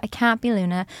extra, I can't be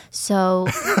Luna. So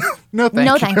no,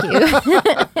 thank you.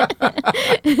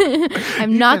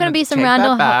 I'm not going to be some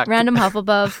random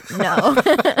Hufflepuff. No.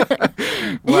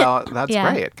 Well, that's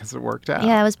great because it worked out.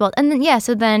 Yeah, it was both. And then,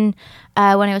 so then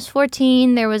when I was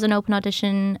 14, there was an open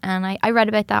audition and I read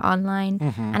about that online.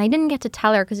 Mm-hmm. And I didn't get to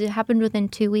tell her because it happened within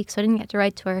 2 weeks. So I didn't get to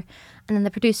write to her. And then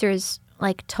the producers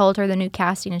told her the new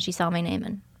casting and she saw my name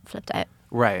and flipped out.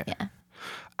 Right. Yeah.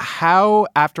 How,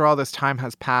 after all this time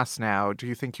has passed now, do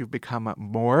you think you've become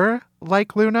more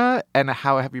like Luna? And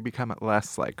how have you become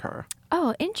less like her?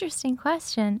 Oh, interesting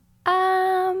question.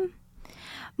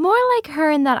 More like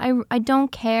her in that I don't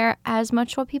care as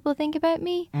much what people think about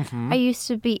me. Mm-hmm. I used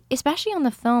to be, especially on the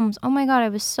films, oh my God, I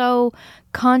was so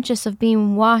conscious of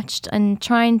being watched and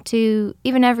trying to,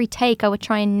 even every take, I would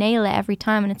try and nail it every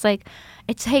time. And it's like,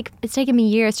 it's taken me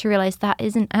years to realize that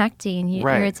isn't acting.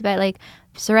 It's about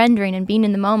surrendering and being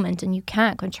in the moment and you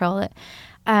can't control it.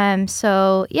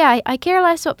 So yeah, I care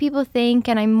less what people think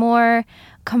and I'm more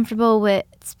comfortable with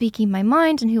speaking my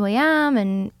mind and who I am.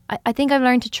 And I think I've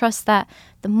learned to trust that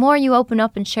the more you open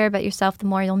up and share about yourself, the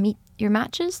more you'll meet your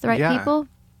matches, the right people.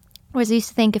 Whereas I used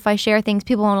to think if I share things,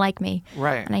 people won't like me.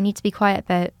 Right. And I need to be quiet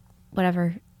about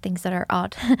whatever things that are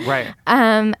odd. Right.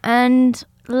 And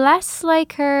less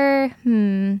like her,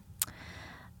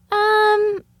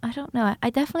 I don't know. I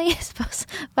definitely suppose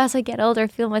as I get older, I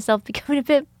feel myself becoming a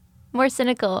bit more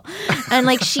cynical. And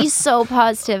she's so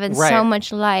positive and so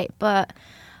much light, but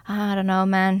I don't know,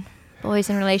 man. Boys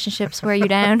in relationships wear you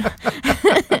down.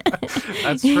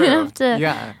 That's true. You have to,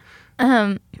 yeah.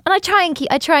 And I try and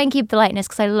keep the lightness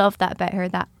because I love that about her,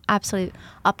 that absolute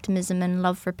optimism and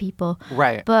love for people.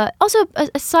 Right. But also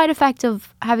a side effect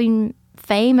of having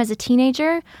fame as a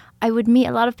teenager, I would meet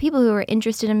a lot of people who were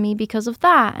interested in me because of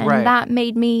that. And that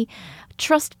made me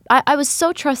trust. I was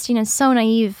so trusting and so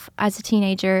naive as a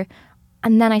teenager.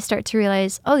 And then I start to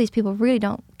realize, these people really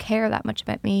don't care that much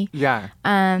about me. Yeah.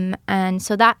 And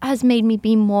so that has made me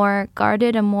be more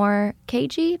guarded and more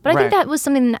cagey. But I think that was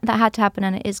something that had to happen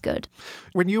and it is good.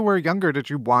 When you were younger, did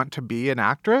you want to be an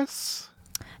actress?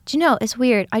 Do you know, it's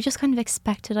weird. I just kind of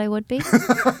expected I would be.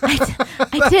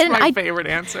 I didn't. My favorite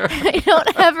answer. I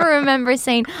don't ever remember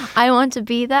saying, I want to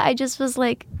be that. I just was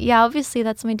like, yeah, obviously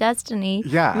that's my destiny.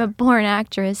 Yeah. I'm a born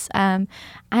actress. And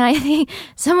I think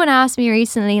someone asked me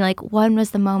recently, when was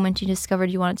the moment you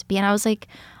discovered you wanted to be? And I was like,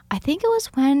 I think it was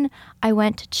when I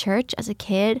went to church as a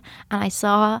kid and I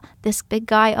saw this big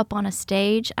guy up on a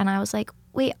stage and I was like,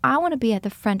 wait, I want to be at the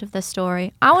front of the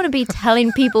story. I want to be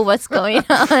telling people what's going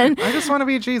on. I just want to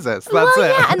be Jesus. That's it.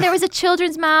 Yeah, and there was a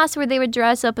children's mass where they would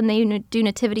dress up and they do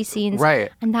nativity scenes.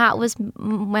 Right. And that was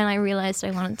when I realized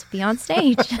I wanted to be on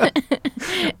stage.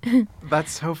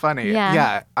 That's so funny. Yeah.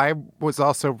 Yeah, I was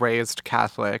also raised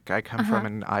Catholic. I come from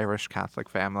an Irish Catholic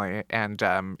family, and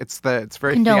it's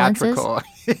very Condolences. theatrical.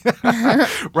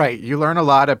 Right. You learn a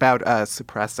lot about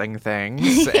suppressing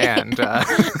things and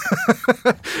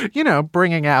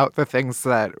bringing out the things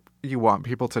that you want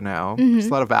people to know. There's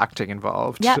a lot of acting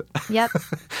involved. Yep.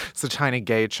 As a tiny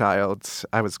gay child,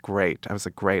 I was great. I was a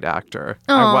great actor.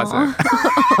 Aww. I wasn't.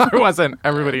 I wasn't.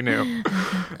 Everybody knew.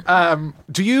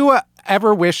 Do you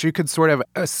ever wish you could sort of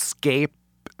escape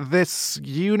this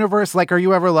universe? Like, are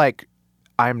you ever like,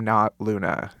 I'm not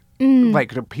Luna?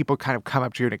 Like, do people kind of come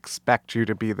up to you and expect you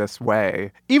to be this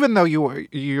way, even though you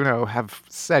have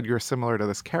said you're similar to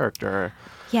this character?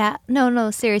 Yeah, no,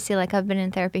 seriously, like I've been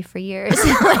in therapy for years,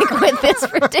 like with this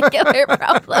particular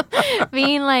problem,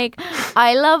 being like,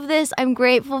 I love this, I'm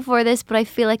grateful for this, but I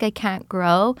feel like I can't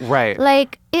grow. Right.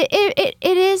 Like it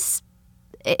is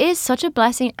such a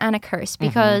blessing and a curse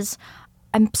because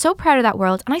I'm so proud of that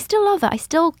world and I still love it. I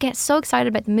still get so excited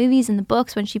about the movies and the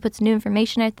books when she puts new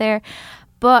information out there.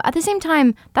 But at the same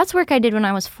time, that's work I did when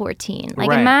I was 14. Like,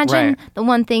 imagine the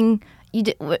one thing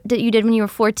that you did when you were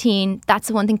 14, that's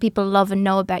the one thing people love and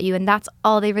know about you, and that's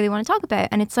all they really want to talk about.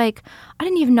 And it's like, I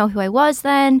didn't even know who I was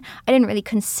then. I didn't really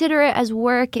consider it as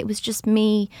work. It was just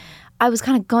me. I was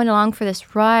kind of going along for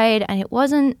this ride, and it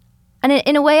wasn't. And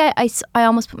in a way, I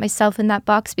almost put myself in that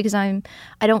box because I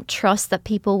don't trust that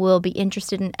people will be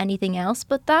interested in anything else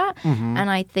but that.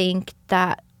 And I think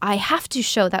that I have to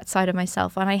show that side of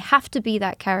myself and I have to be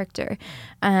that character.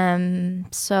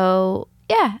 So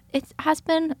yeah, it has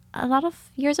been a lot of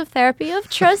years of therapy of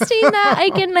trusting that I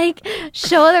can like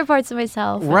show other parts of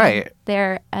myself. Right.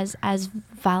 They're as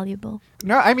valuable.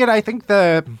 No, I mean, I think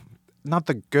not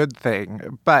the good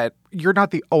thing, but you're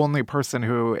not the only person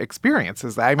who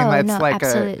experiences that. I mean, that's like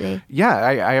absolutely.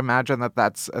 I imagine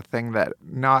that's a thing that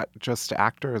not just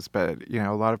actors, but,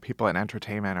 a lot of people in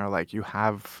entertainment are like, you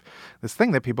have this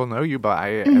thing that people know you by,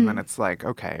 and then it's like,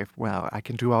 okay, well, I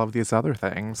can do all of these other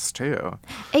things too.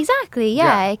 Exactly.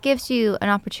 Yeah. It gives you an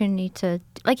opportunity to,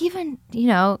 like, even,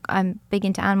 I'm big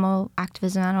into animal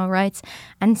activism, animal rights,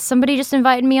 and somebody just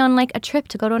invited me on like a trip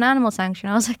to go to an animal sanctuary.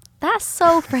 And I was like, that's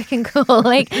so freaking cool.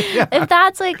 Like, if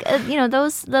that's like,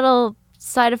 those little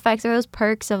side effects or those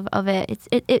perks of it,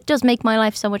 it does make my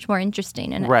life so much more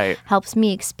interesting, and it helps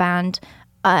me expand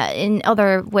in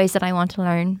other ways that I want to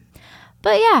learn.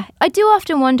 But yeah, I do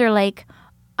often wonder, like,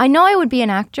 I know I would be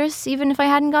an actress even if I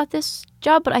hadn't got this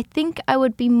job, but I think I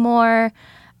would be more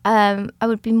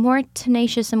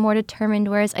tenacious and more determined.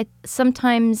 Whereas I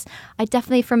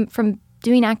definitely from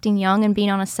doing acting young and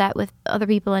being on a set with other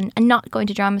people and not going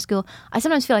to drama school, I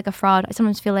sometimes feel like a fraud. I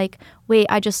sometimes feel like, wait,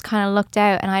 I just kind of lucked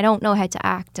out and I don't know how to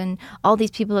act, and all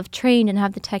these people have trained and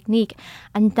have the technique,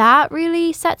 and that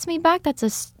really sets me back.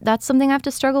 That's something I have to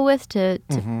struggle with to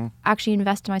actually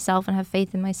invest in myself and have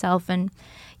faith in myself. And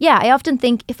yeah, I often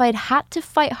think if I'd had to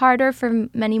fight harder for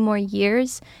many more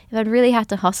years, if I'd really had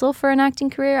to hustle for an acting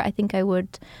career, I think I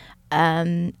would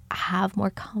have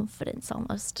more confidence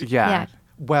almost. Yeah.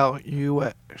 Well, you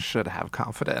should have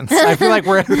confidence. I feel like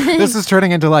this is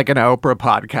turning into like an Oprah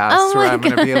podcast where I'm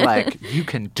going to be like, you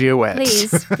can do it.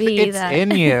 Please be it's that. in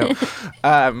you.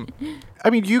 I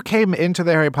mean, you came into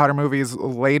the Harry Potter movies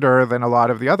later than a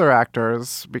lot of the other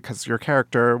actors because your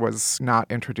character was not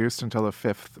introduced until the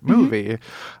fifth movie.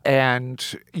 And,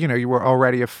 you were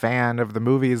already a fan of the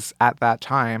movies at that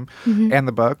time and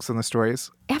the books and the stories.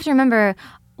 You have to remember,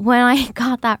 when I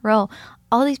got that role,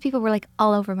 all these people were like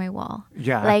all over my wall.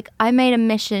 Yeah. Like, I made a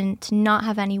mission to not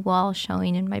have any walls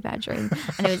showing in my bedroom.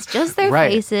 And it was just their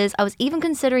faces. I was even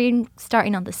considering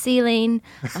starting on the ceiling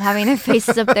of having their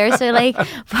faces up there. So like,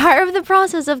 part of the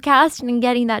process of casting and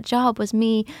getting that job was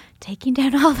me taking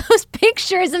down all those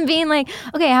pictures and being like,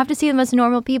 okay, I have to see them as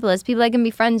normal people, as people I can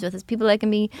be friends with, as people I can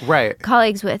be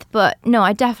colleagues with. But no,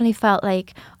 I definitely felt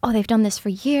like, oh, they've done this for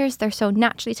years. They're so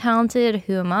naturally talented.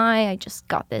 Who am I? I just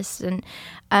got this.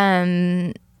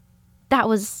 And that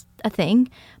was a thing.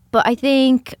 But I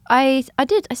think I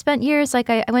spent years,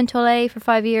 like I went to LA for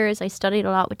 5 years. I studied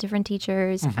a lot with different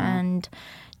teachers, and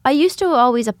I used to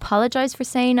always apologize for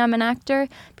saying I'm an actor,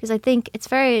 because I think it's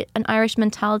very an Irish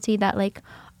mentality that like,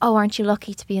 oh, aren't you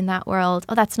lucky to be in that world?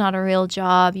 Oh, that's not a real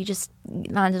job. You just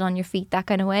landed on your feet, that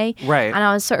kind of way. Right. And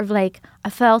I was sort of like, I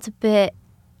felt a bit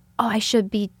oh, I should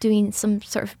be doing some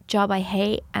sort of job I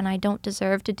hate and I don't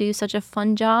deserve to do such a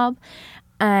fun job.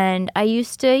 And I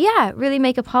used to, really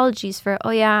make apologies for, oh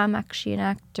yeah, I'm actually an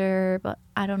actor, but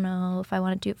I don't know if I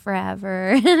want to do it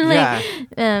forever.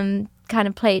 Kind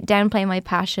of downplay my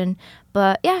passion.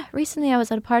 But yeah, recently I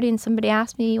was at a party and somebody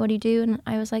asked me, what do you do? And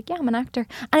I was like, yeah, I'm an actor.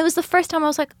 And it was the first time I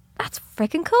was like, that's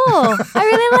freaking cool. I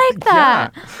really like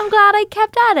that. I'm glad I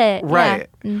kept at it. Right.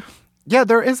 Yeah. Yeah,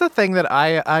 there is a thing that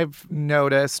I've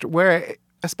noticed where,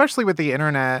 especially with the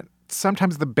internet,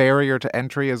 sometimes the barrier to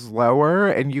entry is lower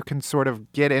and you can sort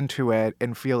of get into it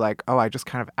and feel like, oh, I just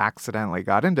kind of accidentally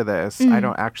got into this. I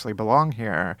don't actually belong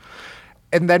here.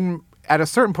 And then at a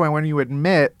certain point when you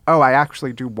admit, oh, I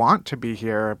actually do want to be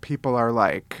here, people are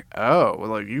like, oh,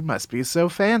 well, you must be so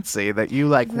fancy that you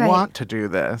want to do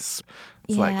this.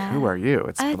 It's like, who are you?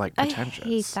 It's pretentious. I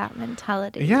hate that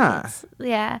mentality. Yeah.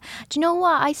 Yeah. Do you know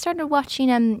what? I started watching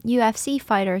UFC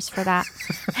fighters for that.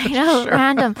 I know,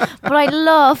 random. But I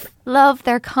love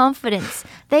their confidence.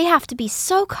 They have to be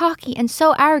so cocky and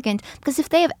so arrogant because if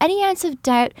they have any ounce of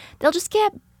doubt, they'll just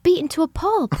get beaten to a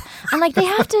pulp. And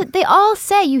they all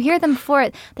say, you hear them before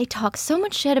it, they talk so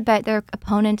much shit about their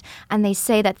opponent and they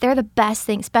say that they're the best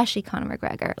thing, especially Conor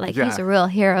McGregor. He's a real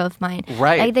hero of mine.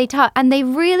 Right. They talk and they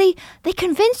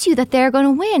convince you that they're going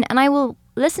to win. And I will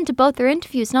listen to both their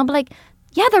interviews and I'll be like,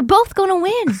 yeah, they're both going to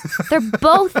win. They're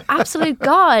both absolute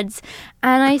gods.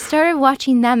 And I started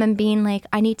watching them and being like,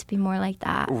 I need to be more like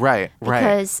that. Right.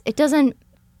 Because it doesn't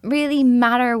really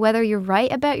matter whether you're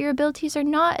right about your abilities or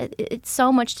not. It's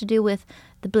so much to do with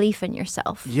the belief in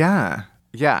yourself. Yeah.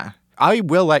 I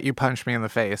will let you punch me in the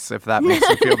face if that makes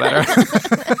you feel better.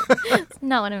 That's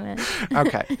not what I meant.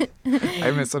 Okay. I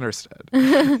misunderstood.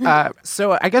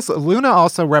 So I guess Luna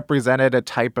also represented a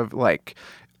type of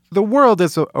the world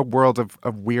is a world of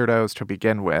weirdos to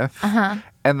begin with. Uh-huh.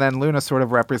 And then Luna sort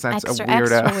of represents a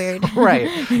weirdo. Extra weird. Right.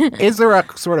 Is there a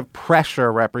sort of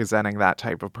pressure representing that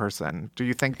type of person? Do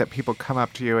you think that people come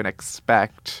up to you and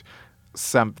expect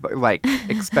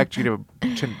you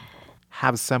to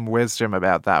have some wisdom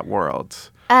about that world?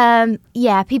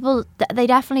 Yeah, people, they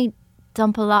definitely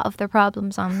dump a lot of their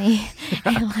problems on me.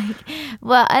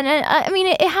 I mean,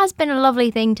 it has been a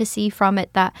lovely thing to see from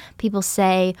it that people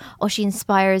say, oh,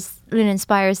 Luna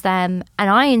inspires them, and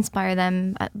I inspire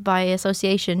them by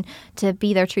association to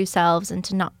be their true selves and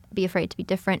to not be afraid to be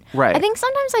different. Right. I think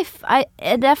sometimes I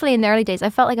definitely in the early days, I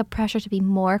felt like a pressure to be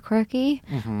more quirky,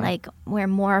 wear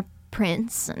more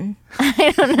prints and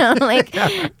I don't know,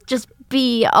 just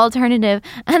be alternative.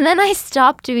 And then I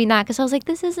stopped doing that because I was like,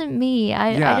 this isn't me.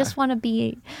 I just want to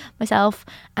be myself.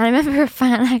 And I remember a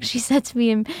fan actually said to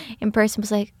me in person,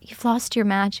 was like, you've lost your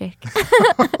magic.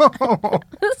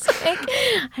 It's like,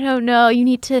 I don't know, you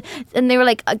need to. And they were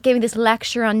like, gave me this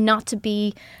lecture on not to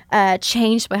be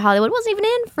changed by Hollywood. It wasn't even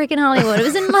in freaking Hollywood. It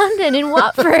was in London, in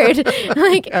Watford,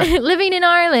 living in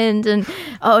Ireland. And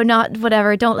not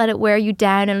whatever, don't let it wear you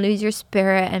down and lose your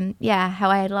spirit. And how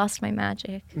I had lost my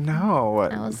magic. No,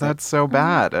 that's so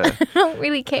bad. I don't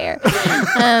really care.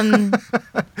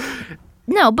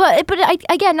 No, but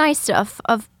I get nice stuff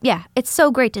of, it's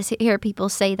so great to hear people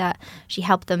say that she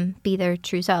helped them be their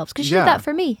true selves. Because she did that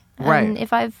for me. Right. And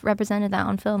if I've represented that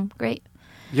on film, great.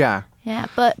 Yeah. Yeah,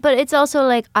 but it's also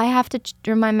like I have to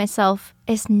remind myself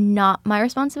it's not my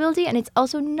responsibility and it's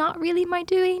also not really my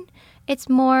doing. It's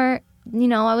more,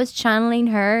 I was channeling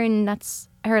her and that's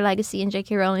her legacy and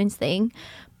J.K. Rowling's thing.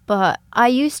 But I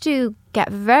used to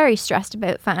get very stressed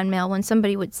about fan mail when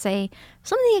somebody would say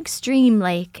something extreme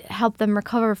like help them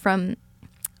recover from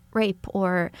rape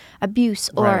or abuse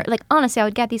or honestly I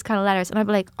would get these kind of letters and I'd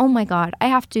be like, oh my God, I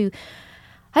have to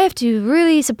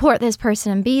really support this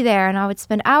person and be there. And I would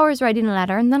spend hours writing a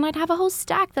letter and then I'd have a whole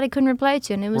stack that I couldn't reply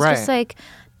to. And it was just like,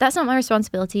 that's not my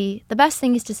responsibility. The best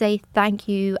thing is to say thank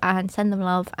you and send them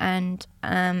love and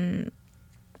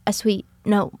a sweet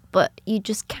note. But you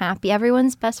just can't be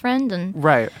everyone's best friend.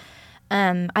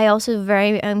 And I also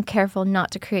very am careful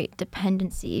not to create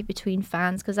dependency between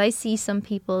fans because I see some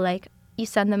people you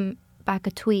send them back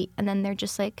a tweet and then they're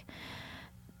just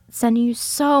sending you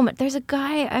so much. There's a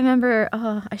guy I remember,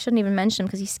 I shouldn't even mention him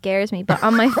because he scares me, but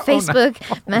on my Facebook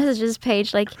messages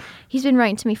page, he's been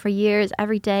writing to me for years,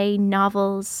 every day,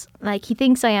 novels. He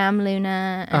thinks I am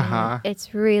Luna. And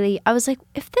it's really, I was like,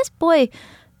 if this boy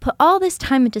put all this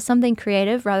time into something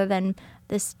creative rather than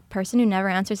this person who never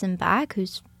answers him back,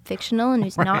 who's fictional and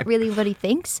who's not really what he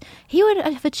thinks, he would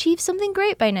have achieved something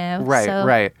great by now.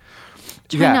 Right.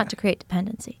 Try not to create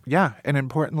dependency. Yeah, an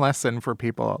important lesson for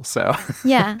people also.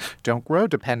 Yeah. Don't grow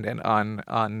dependent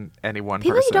on any one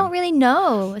people person. You don't really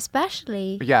know,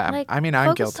 especially. Yeah,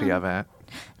 I'm guilty of it.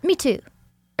 Me too.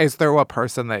 Is there a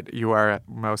person that you are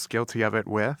most guilty of it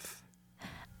with?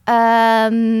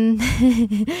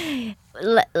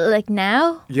 Like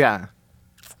now? Yeah.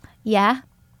 Yeah.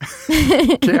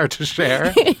 Care to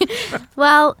share?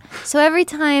 Well, so every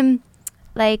time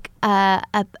like a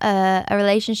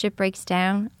relationship breaks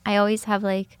down, I always have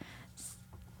like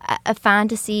a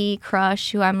fantasy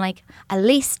crush who I'm like, at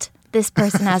least this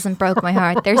person hasn't broke my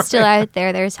heart. They're still out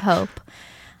there. There's hope.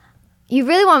 You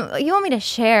want me to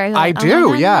share? You're I like, do, oh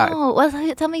my God, yeah. no.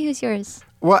 Well, tell me who's yours.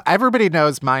 Well, everybody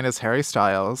knows mine is Harry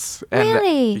Styles. And,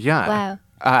 Really? Yeah.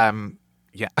 Wow.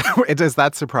 Yeah. Does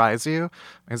that surprise you?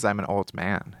 Because I'm an old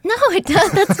man. No, it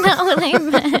does. That's not what I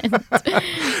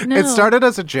meant. No. It started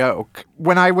as a joke.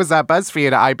 When I was at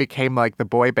BuzzFeed, I became like the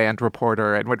boy band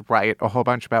reporter and would write a whole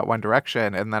bunch about One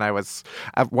Direction. And then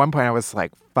at one point I was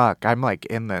like, fuck, I'm like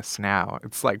in this now.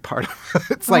 It's like part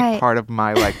of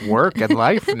my like work and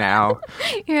life now.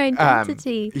 Your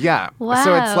identity. Yeah. Wow.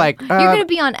 So it's like you're gonna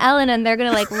be on Ellen and they're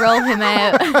gonna like roll him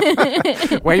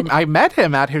out. wait, I met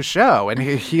him at his show and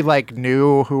he like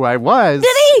knew who I was.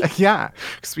 Did he? Yeah.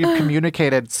 Because we've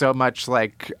communicated so much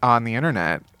like on the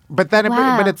internet. But then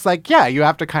Wow. but it's like, yeah, you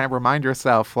have to kind of remind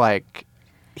yourself like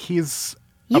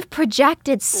You've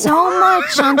projected so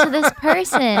much onto this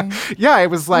person. yeah, it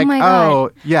was like, oh my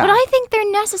God. yeah. But I think they're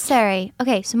necessary.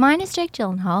 Okay, so mine is Jake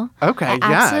Gyllenhaal. Okay, I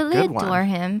yeah, absolutely good one. adore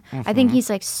him. I think he's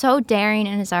like so daring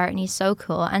in his art and he's so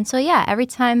cool. And so yeah, every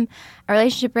time a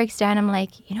relationship breaks down, I'm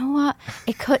like, you know what?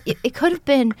 It could have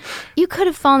been, you could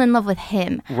have fallen in love with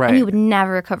him Right. and you would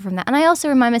never recover from that. And I also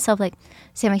remind myself, like,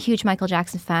 say I'm a huge Michael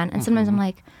Jackson fan, and sometimes I'm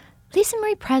like, Lisa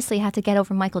Marie Presley had to get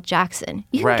over Michael Jackson.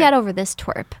 You can Right. get over this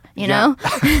twerp, you Yeah. know?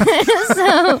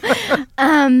 So,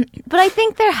 but I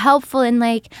think they're helpful in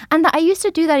like, and I used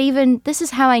to do that even, this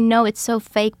is how I know it's so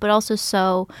fake, but also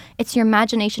so, it's your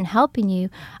imagination helping you.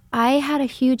 I had a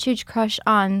huge crush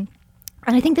on,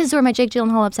 and I think this is where my Jake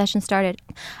Gyllenhaal obsession started.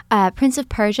 Prince of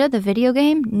Persia, the video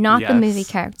game, not the Yes. movie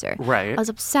character. Right. I was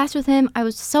obsessed with him. I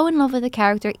was so in love with the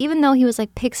character, even though he was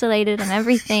like pixelated and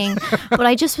everything. But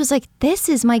I just was like, this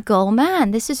is my goal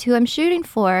man. This is who I'm shooting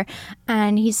for.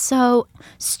 And he's so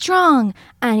strong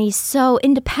and he's so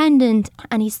independent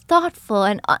and he's thoughtful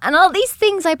and all these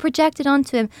things I projected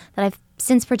onto him that I've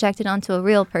since projected onto a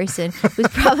real person who's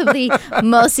probably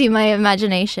mostly my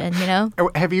imagination, you know?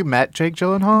 Have you met Jake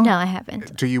Gyllenhaal? No, I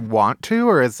haven't. Do you want to,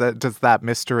 or does that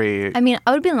mystery? I mean,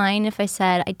 I would be lying if I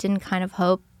said I didn't kind of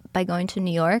hope by going to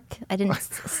New York. I didn't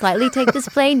slightly take this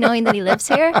plane knowing that he lives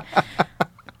here.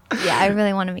 Yeah, I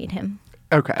really want to meet him.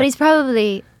 Okay. But he's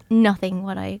probably nothing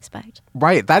what I expect.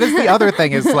 Right. That is the other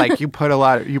thing is like you put a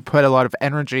lot of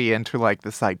energy into like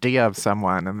this idea of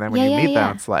someone, and then when you meet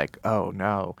them, it's like, oh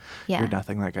no, you're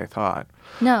nothing like I thought.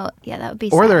 No, yeah, that would be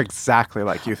Or sad. they're exactly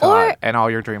like you thought, and all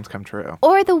your dreams come true.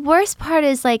 Or the worst part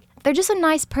is like they're just a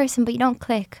nice person, but you don't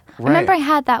click. Right. Remember I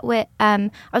had that with I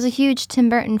was a huge Tim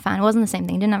Burton fan. It wasn't the same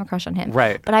thing. Didn't have a crush on him.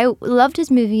 Right. But I loved his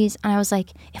movies, and I was like,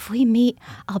 if we meet,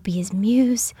 I'll be his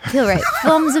muse. He'll write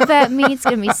films about me. It's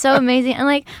gonna be so amazing. And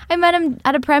like I met him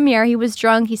at a premiere. He was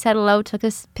drunk. He said hello, took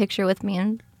a picture with me,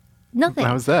 and nothing.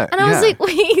 That was it. And I was like,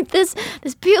 wait, this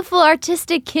beautiful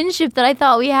artistic kinship that I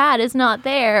thought we had is not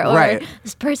there, or Right.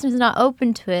 this person is not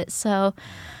open to it. So,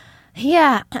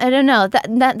 yeah, I don't know.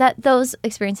 That those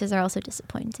experiences are also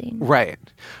disappointing. Right.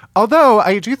 Although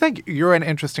I do think you're an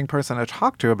interesting person to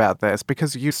talk to about this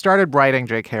because you started writing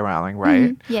J.K. Rowling,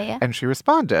 right? Yeah. And she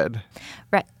responded.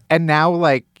 Right. And now,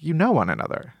 like, you know one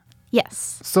another.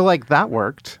 Yes. So, like, that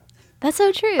worked. That's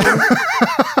so true.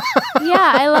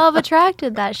 Yeah, I love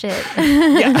attracted that shit.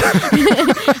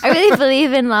 I really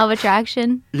believe in law of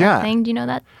attraction. that Yeah. thing. Do you know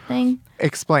that thing?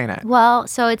 Explain it. Well,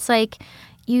 so it's like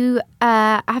you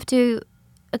have to.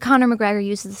 Conor McGregor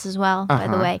uses this as well, by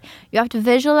the way. You have to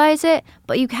visualize it,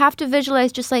 but you have to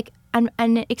visualize just like and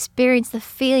experience the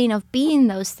feeling of being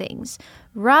those things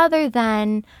rather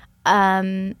than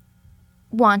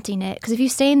wanting it. Because if you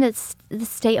stay in the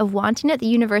state of wanting it, the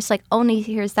universe like only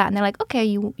hears that and they're like, okay,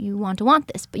 you want to want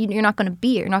this, but you're not going to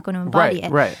be it. You're not going to embody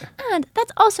it. Right. And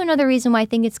that's also another reason why I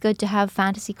think it's good to have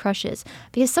fantasy crushes.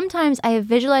 Because sometimes I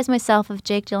visualize myself of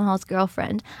Jake Gyllenhaal's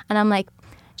girlfriend, and I'm like,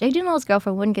 Jake Gyllenhaal's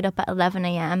girlfriend wouldn't get up at 11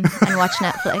 a.m. and watch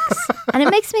Netflix. And it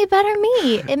makes me a better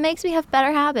me. It makes me have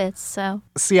better habits. So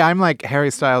See, I'm like Harry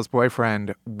Styles'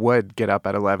 boyfriend would get up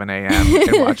at 11 a.m.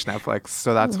 and watch Netflix,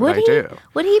 so that's what I do.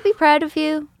 Would he be proud of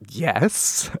you?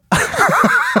 Yes.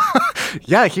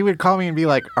 Yeah, he would call me and be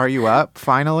like, "Are you up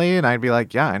finally?" And I'd be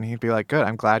like, "Yeah." And he'd be like, "Good,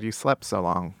 I'm glad you slept so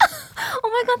long." Oh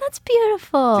my God, that's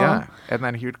beautiful. Yeah. And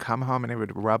then he would come home and he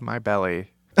would rub my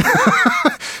belly.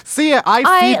 See, I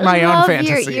feed my own love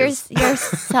fantasies. your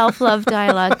self-love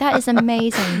dialogue. That is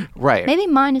amazing. Right. Maybe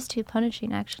mine is too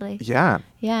punishing, actually. Yeah.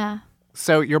 Yeah.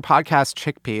 So your podcast,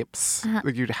 Chick Peeps, Uh-huh.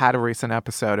 you had a recent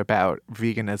episode about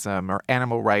veganism or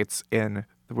animal rights in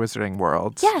the wizarding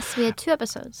world. Yes, we had 2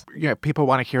 episodes. You know, people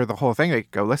want to hear the whole thing, they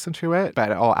go listen to it,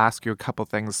 but I'll ask you a couple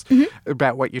things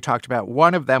about what you talked about.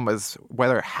 One of them was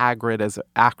whether Hagrid is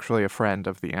actually a friend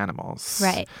of the animals.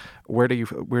 Right. Where do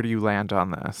you land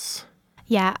on this?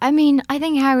 Yeah, I mean, I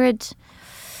think Hagrid...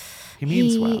 He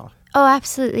means well. Oh,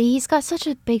 absolutely. He's got such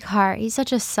a big heart. He's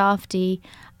such a softie.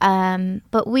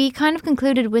 But we kind of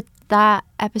concluded with that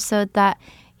episode that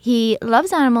he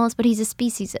loves animals, but he's a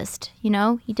speciesist, you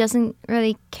know? He doesn't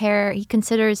really care. He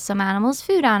considers some animals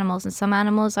food animals, and some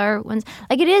animals are ones...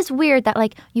 Like, it is weird that,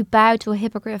 like, you bow to a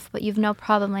hippogriff, but you've no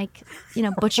problem, like, you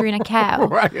know, butchering a cow.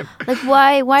 Right. Like,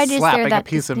 why is there Slapping that a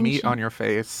piece of meat distinction? on your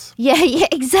face. Yeah,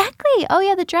 exactly. Oh,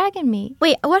 yeah, the dragon meat.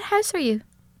 Wait, what house are you?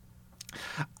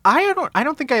 I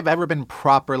don't think I've ever been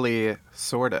properly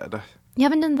sorted. You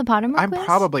haven't done the Pottermore I'm quiz?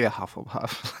 probably a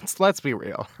Hufflepuff. Let's be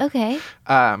real. Okay.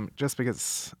 Just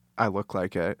because I look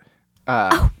like it.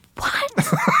 What?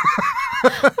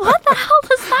 What the hell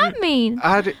does that mean?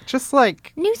 Just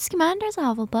like, Newt Scamander's a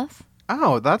Hufflepuff.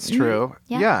 oh, that's true.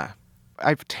 Yeah.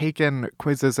 I've taken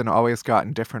quizzes and always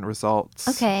gotten different results.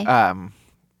 Okay.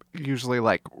 Usually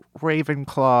like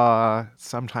Ravenclaw,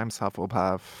 sometimes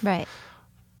Hufflepuff. Right.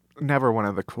 Never one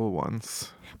of the cool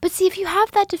ones. But see, if you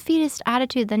have that defeatist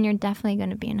attitude, then you're definitely going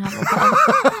to be in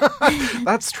Hufflepuff.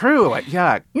 That's true.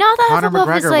 Yeah. Not that Conor Hufflepuff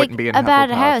McGregor is like wouldn't be in a bad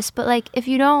Hufflepuff. house, but like if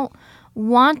you don't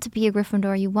want to be a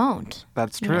Gryffindor, you won't.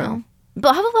 That's you true. know?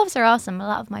 But Hufflepuffs are awesome. A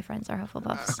lot of my friends are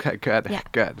Hufflepuffs. Okay, good. Yeah.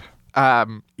 Good.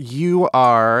 You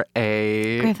are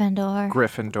a Gryffindor.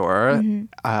 Gryffindor,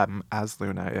 as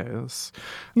Luna is.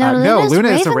 No, Luna's Luna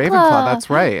is a Ravenclaw. Ravenclaw. That's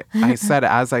right.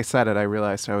 As I said it, I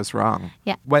realized I was wrong.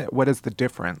 Yeah. What is the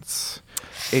difference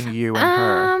in you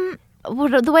and her?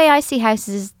 Well, the way I see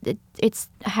houses is it's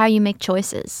how you make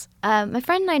choices. My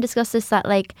friend and I discussed this, that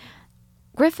like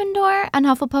Gryffindor and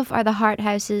Hufflepuff are the heart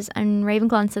houses, and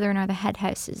Ravenclaw and Slytherin are the head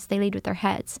houses. They lead with their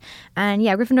heads. And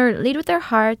yeah, Gryffindor lead with their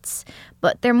hearts,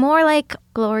 but they're more like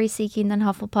glory seeking than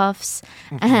Hufflepuffs.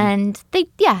 And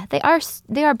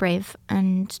they are brave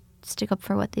and stick up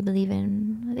for what they believe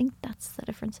in. I think that's the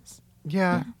differences.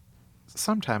 Yeah.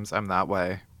 Sometimes I'm that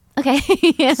way. Okay.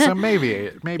 Yeah. So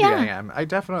maybe Yeah. I am. I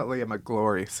definitely am a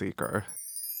glory seeker.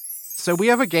 So we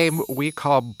have a game we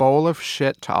call Bowl of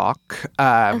Shit Talk,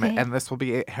 Okay. and this will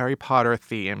be Harry Potter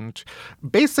themed.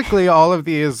 Basically, all of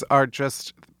these are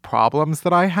just problems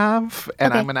that I have,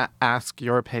 and Okay. I'm going to ask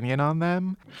your opinion on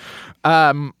them.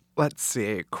 Let's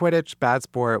see. Quidditch, bad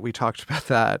sport. We talked about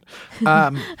that.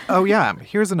 Oh, yeah.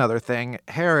 Here's another thing.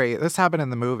 Harry, this happened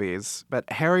in the movies, but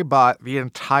Harry bought the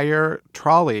entire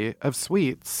trolley of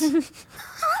sweets.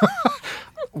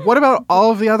 What about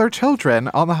all of the other children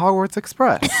on the Hogwarts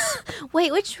Express?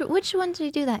 Wait, which one did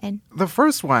he do that in? The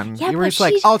first one, Yeah, you were but just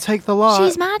like, she's- I'll take the lot.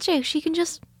 She's magic. She can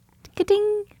just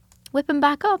ka-ding, whip him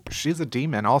back up. She's a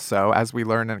demon also, as we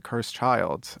learned in Cursed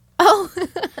Child. Oh,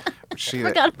 She,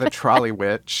 Forgot the about trolley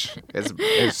witch,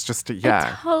 is just a,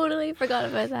 yeah. totally forgot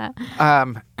about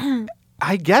that.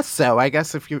 I guess so. I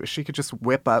guess if she could just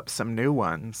whip up some new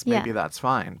ones, maybe Yeah. that's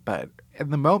fine. But in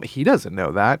the moment, he doesn't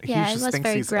know that. Yeah, he it just was thinks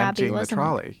very he's grabby, emptying the wasn't it?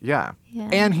 trolley. Yeah. Yeah.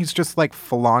 And he's just like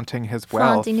flaunting his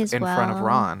wealth Flaunting his in front of wealth.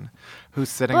 Ron, who's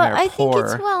sitting But there I think poor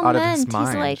it's well out of his meant. mind.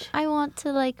 He's like, I want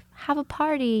to like have a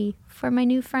party for my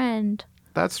new friend.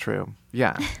 That's true.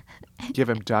 Yeah. Give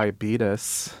him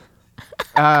diabetes.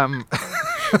 Wow.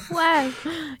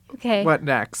 Okay. What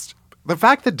next? The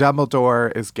fact that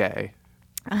Dumbledore is gay.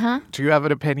 Uh-huh. Do you have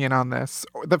an opinion on this?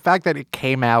 Or the fact that it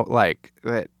came out like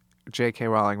that J.K.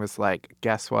 Rowling was like,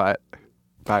 guess what?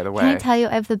 By the way. Can I tell you,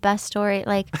 I have the best story.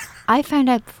 Like, I found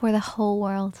out before the whole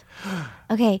world.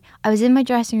 Okay, I was in my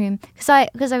dressing room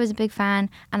because I was a big fan,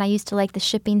 and I used to like the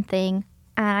shipping thing.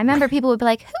 And I remember people would be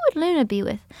like, "Who would Luna be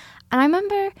with?" And I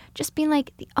remember just being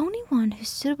like, "The only one who's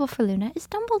suitable for Luna is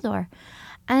Dumbledore."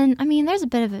 And I mean, there's a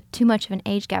bit of too much of an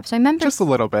age gap. So I remember Just a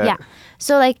little bit. Yeah.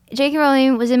 So like J.K.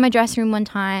 Rowling was in my dressing room one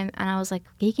time, and I was like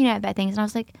geeking out about things, and I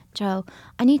was like, "Joe,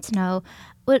 I need to know.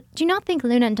 Do you not think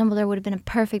Luna and Dumbledore would have been a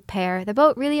perfect pair? They're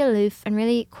both really aloof and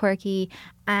really quirky,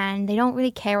 and they don't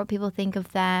really care what people think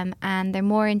of them, and they're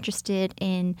more interested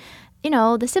in, you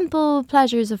know, the simple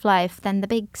pleasures of life than the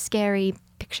big scary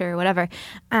picture or whatever."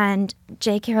 And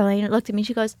J.K. Rowling looked at me,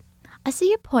 she goes, "I see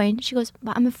your point." She goes,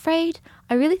 "But I'm afraid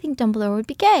I really think Dumbledore would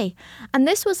be gay." And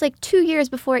this was like 2 years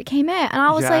before it came out, and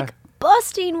I was Yeah. like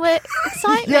busting with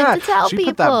excitement Yeah, to tell she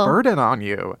people. put that burden on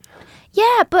you.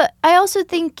 Yeah, but I also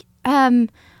think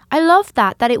I love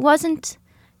that it wasn't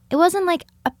it wasn't like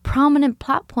a prominent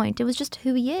plot point. It was just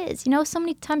who he is. You know, so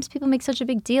many times people make such a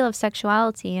big deal of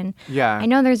sexuality, and Yeah. I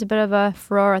know there's a bit of a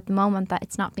furore at the moment that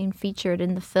it's not being featured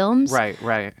in the films.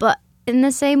 Right. But in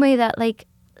the same way that like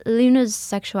Luna's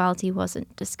sexuality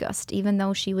wasn't discussed, even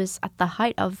though she was at the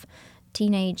height of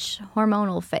teenage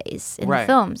hormonal phase in Right. the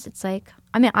films, it's like,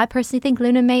 I mean, I personally think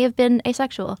Luna may have been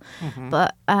asexual,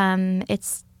 but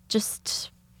it's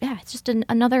just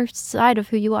another side of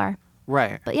who you are.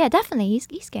 Right. But yeah, definitely,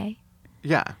 he's gay.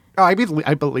 Yeah. Oh, I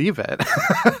believe it.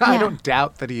 I Yeah. don't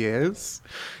doubt that he is.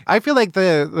 I feel like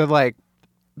the like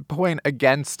point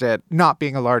against it not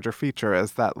being a larger feature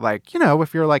is that, like, you know,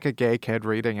 if you're like a gay kid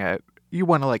reading it, you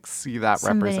want to like see that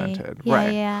Somebody. represented. Yeah,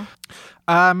 right. yeah.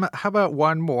 How about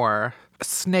one more?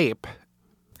 Snape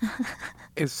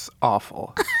is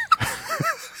awful.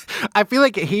 I feel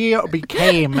like he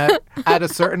became at a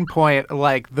certain point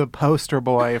like the poster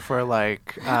boy for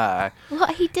like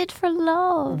What he did for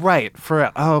love. right, for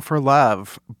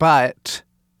love. But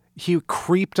he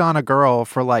creeped on a girl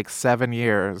for like 7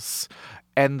 years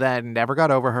and then never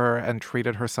got over her and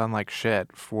treated her son like shit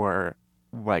for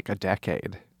like a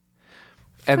decade.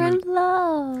 For And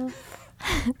love.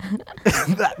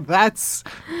 that's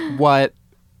what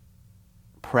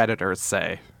predators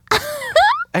say.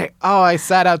 I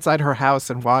sat outside her house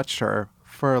and watched her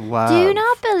for love. Do you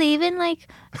not believe in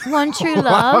like one true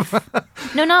love?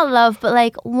 No, not love, but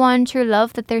like one true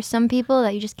love, that there's some people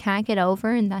that you just can't get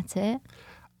over and that's it?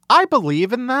 I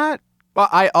believe in that, but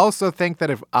I also think that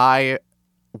if I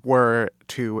were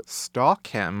to stalk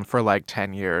him for like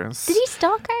 10 years, Did he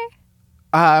stalk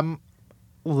her?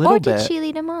 little Or did bit. she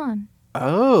lead him on?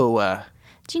 Oh,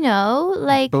 Do you know?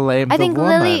 Like, Blame I the think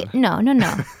woman. Lily. No.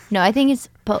 No, I think it's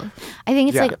both. I think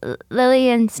it's Yeah. like Lily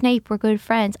and Snape were good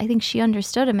friends. I think she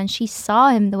understood him and she saw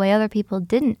him the way other people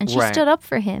didn't. And she Right. stood up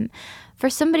for him. For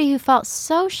somebody who felt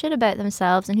so shit about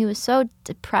themselves and who was so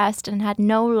depressed and had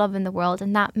no love in the world.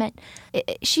 And that meant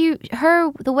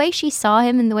the way she saw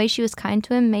him and the way she was kind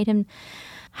to him made him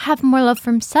have more love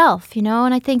for himself, you know?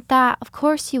 And I think that, of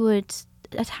course, you would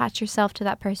attach yourself to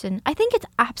that person. I think it's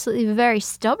absolutely very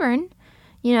stubborn,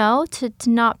 you know, to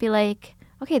not be like,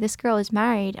 okay, this girl is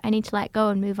married, I need to let go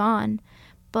and move on.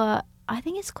 But I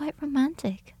think it's quite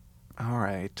romantic. all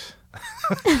right.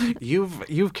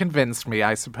 You've convinced me,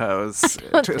 I suppose,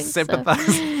 don't to think so.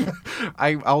 sympathize.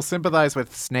 I'll sympathize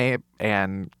with Snape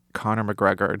and Conor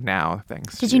McGregor now.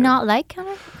 Thanks. Did to you not like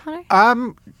Connor? I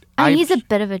mean, he's a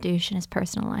bit of a douche in his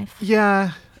personal life.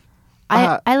 Yeah,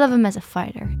 I love him as a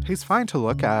fighter. he's fine to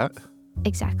look at.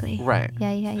 Exactly. Right.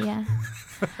 Yeah.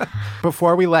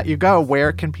 Before we let you go,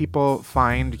 where can people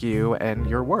find you and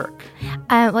your work?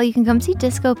 Well, you can come see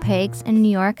Disco Pigs in New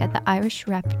York at the Irish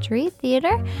Repertory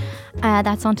Theatre.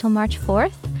 That's until March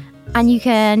 4th. And you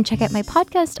can check out my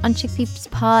podcast on Chickpeeps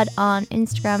Pod on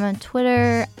Instagram and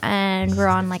Twitter. And we're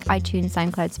on like iTunes,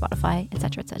 SoundCloud, Spotify,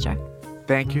 etc., etc.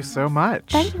 Thank you so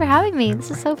much. Thank you for having me.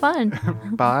 This is so fun.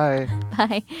 Bye.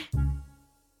 Bye.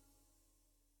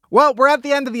 Well, we're at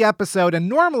the end of the episode, and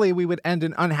normally we would end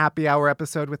an unhappy hour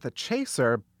episode with a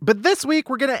chaser. But this week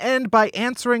we're going to end by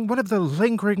answering one of the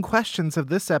lingering questions of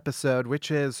this episode,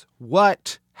 which is,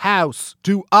 what house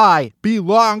do I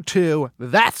belong to?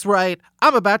 That's right,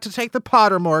 I'm about to take the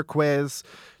Pottermore quiz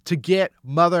to get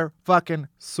motherfucking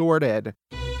sorted.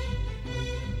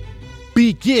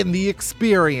 Begin the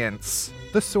experience.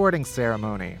 The sorting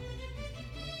ceremony.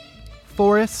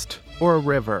 Forest or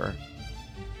river?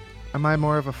 Am I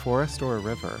more of a forest or a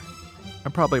river?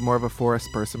 I'm probably more of a forest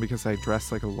person because I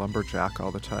dress like a lumberjack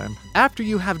all the time. After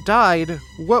you have died,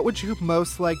 what would you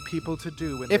most like people to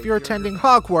do? If you're attending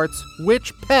Hogwarts,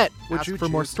 which pet would you choose? For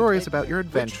more stories about your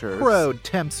adventures. Which road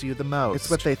tempts you the most? It's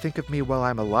what they think of me while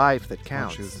I'm alive that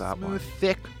counts. I'll choose that one.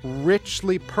 Thick,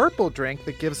 richly purple drink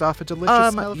that gives off a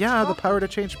delicious smell of chocolate. The power to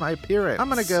change my appearance. I'm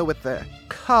gonna go with the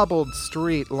cobbled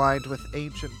street lined with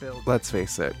ancient buildings. Let's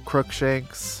face it,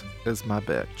 Crookshanks is my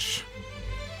bitch.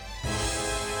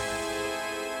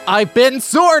 I've been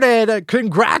sorted!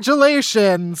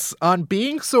 Congratulations on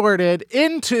being sorted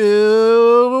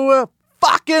into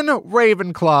fucking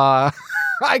Ravenclaw.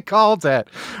 I called it.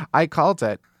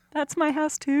 That's my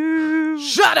house too.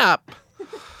 Shut up!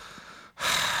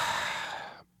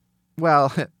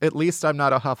 Well, at least I'm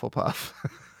not a Hufflepuff.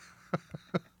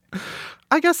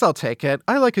 I guess I'll take it.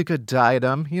 I like a good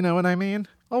diadem, you know what I mean?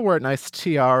 I'll wear a nice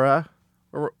tiara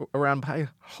around my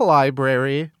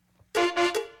library.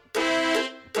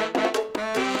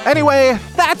 Anyway,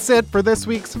 that's it for this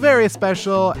week's very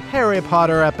special Harry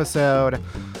Potter episode.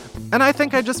 And I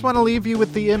think I just want to leave you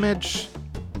with the image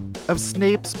of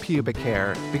Snape's pubic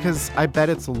hair, because I bet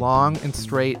it's long and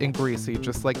straight and greasy,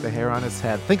 just like the hair on his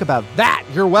head. Think about that.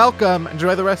 You're welcome.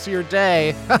 Enjoy the rest of your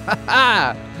day.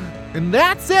 And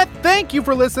that's it. Thank you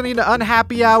for listening to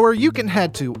Unhappy Hour. You can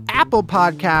head to Apple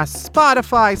Podcasts,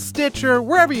 Spotify, Stitcher,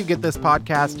 wherever you get this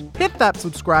podcast. Hit that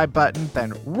subscribe button,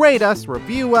 then rate us,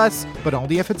 review us, but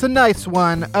only if it's a nice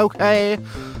one, okay?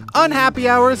 Unhappy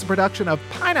Hour is a production of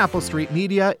Pineapple Street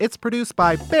Media. It's produced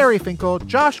by Barry Finkel,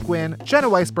 Josh Gwynn, Jenna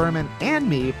Weiss-Berman, and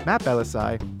me, Matt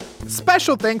Belisai.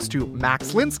 Special thanks to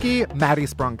Max Linsky, Maddie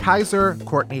Sprung-Kaiser,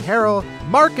 Courtney Harrell,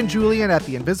 Mark and Julian at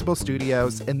the Invisible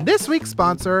Studios, and this week's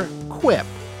sponsor, Quip.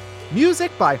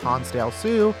 Music by Hansdale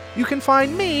Sue. You can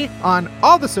find me on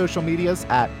all the social medias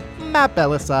at Matt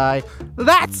Belisai.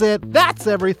 That's it. That's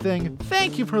everything.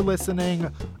 Thank you for listening.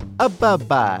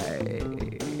 Bye-bye.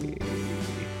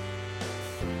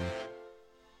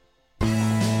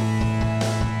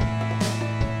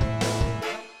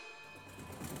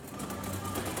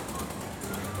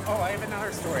 Oh, I have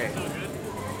another story.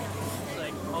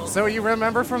 So you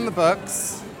remember from the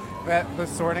books that the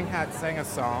Sorting Hat sang a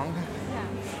song? Yeah.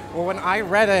 Well, when I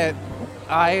read it,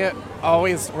 I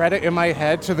always read it in my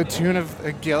head to the tune of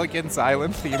the Gilligan's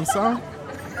Island theme song.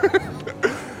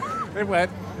 It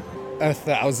went,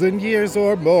 1,000 years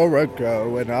or more ago,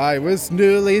 when I was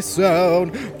newly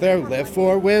sown, there lived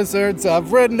 4 wizards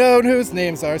of renown whose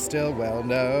names are still well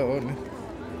known.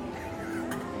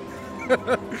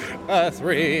 A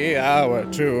 3-hour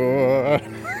tour.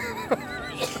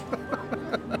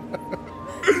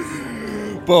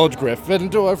 Bold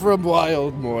Gryffindor from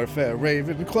Wildmoor, Fair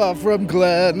Ravenclaw from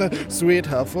Glen, Sweet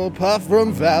Hufflepuff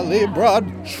from Valley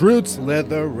Broad, Shrewd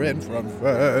Slytherin from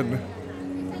Fen.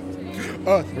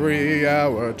 A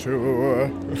 3-hour tour.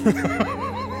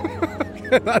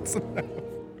 That's enough.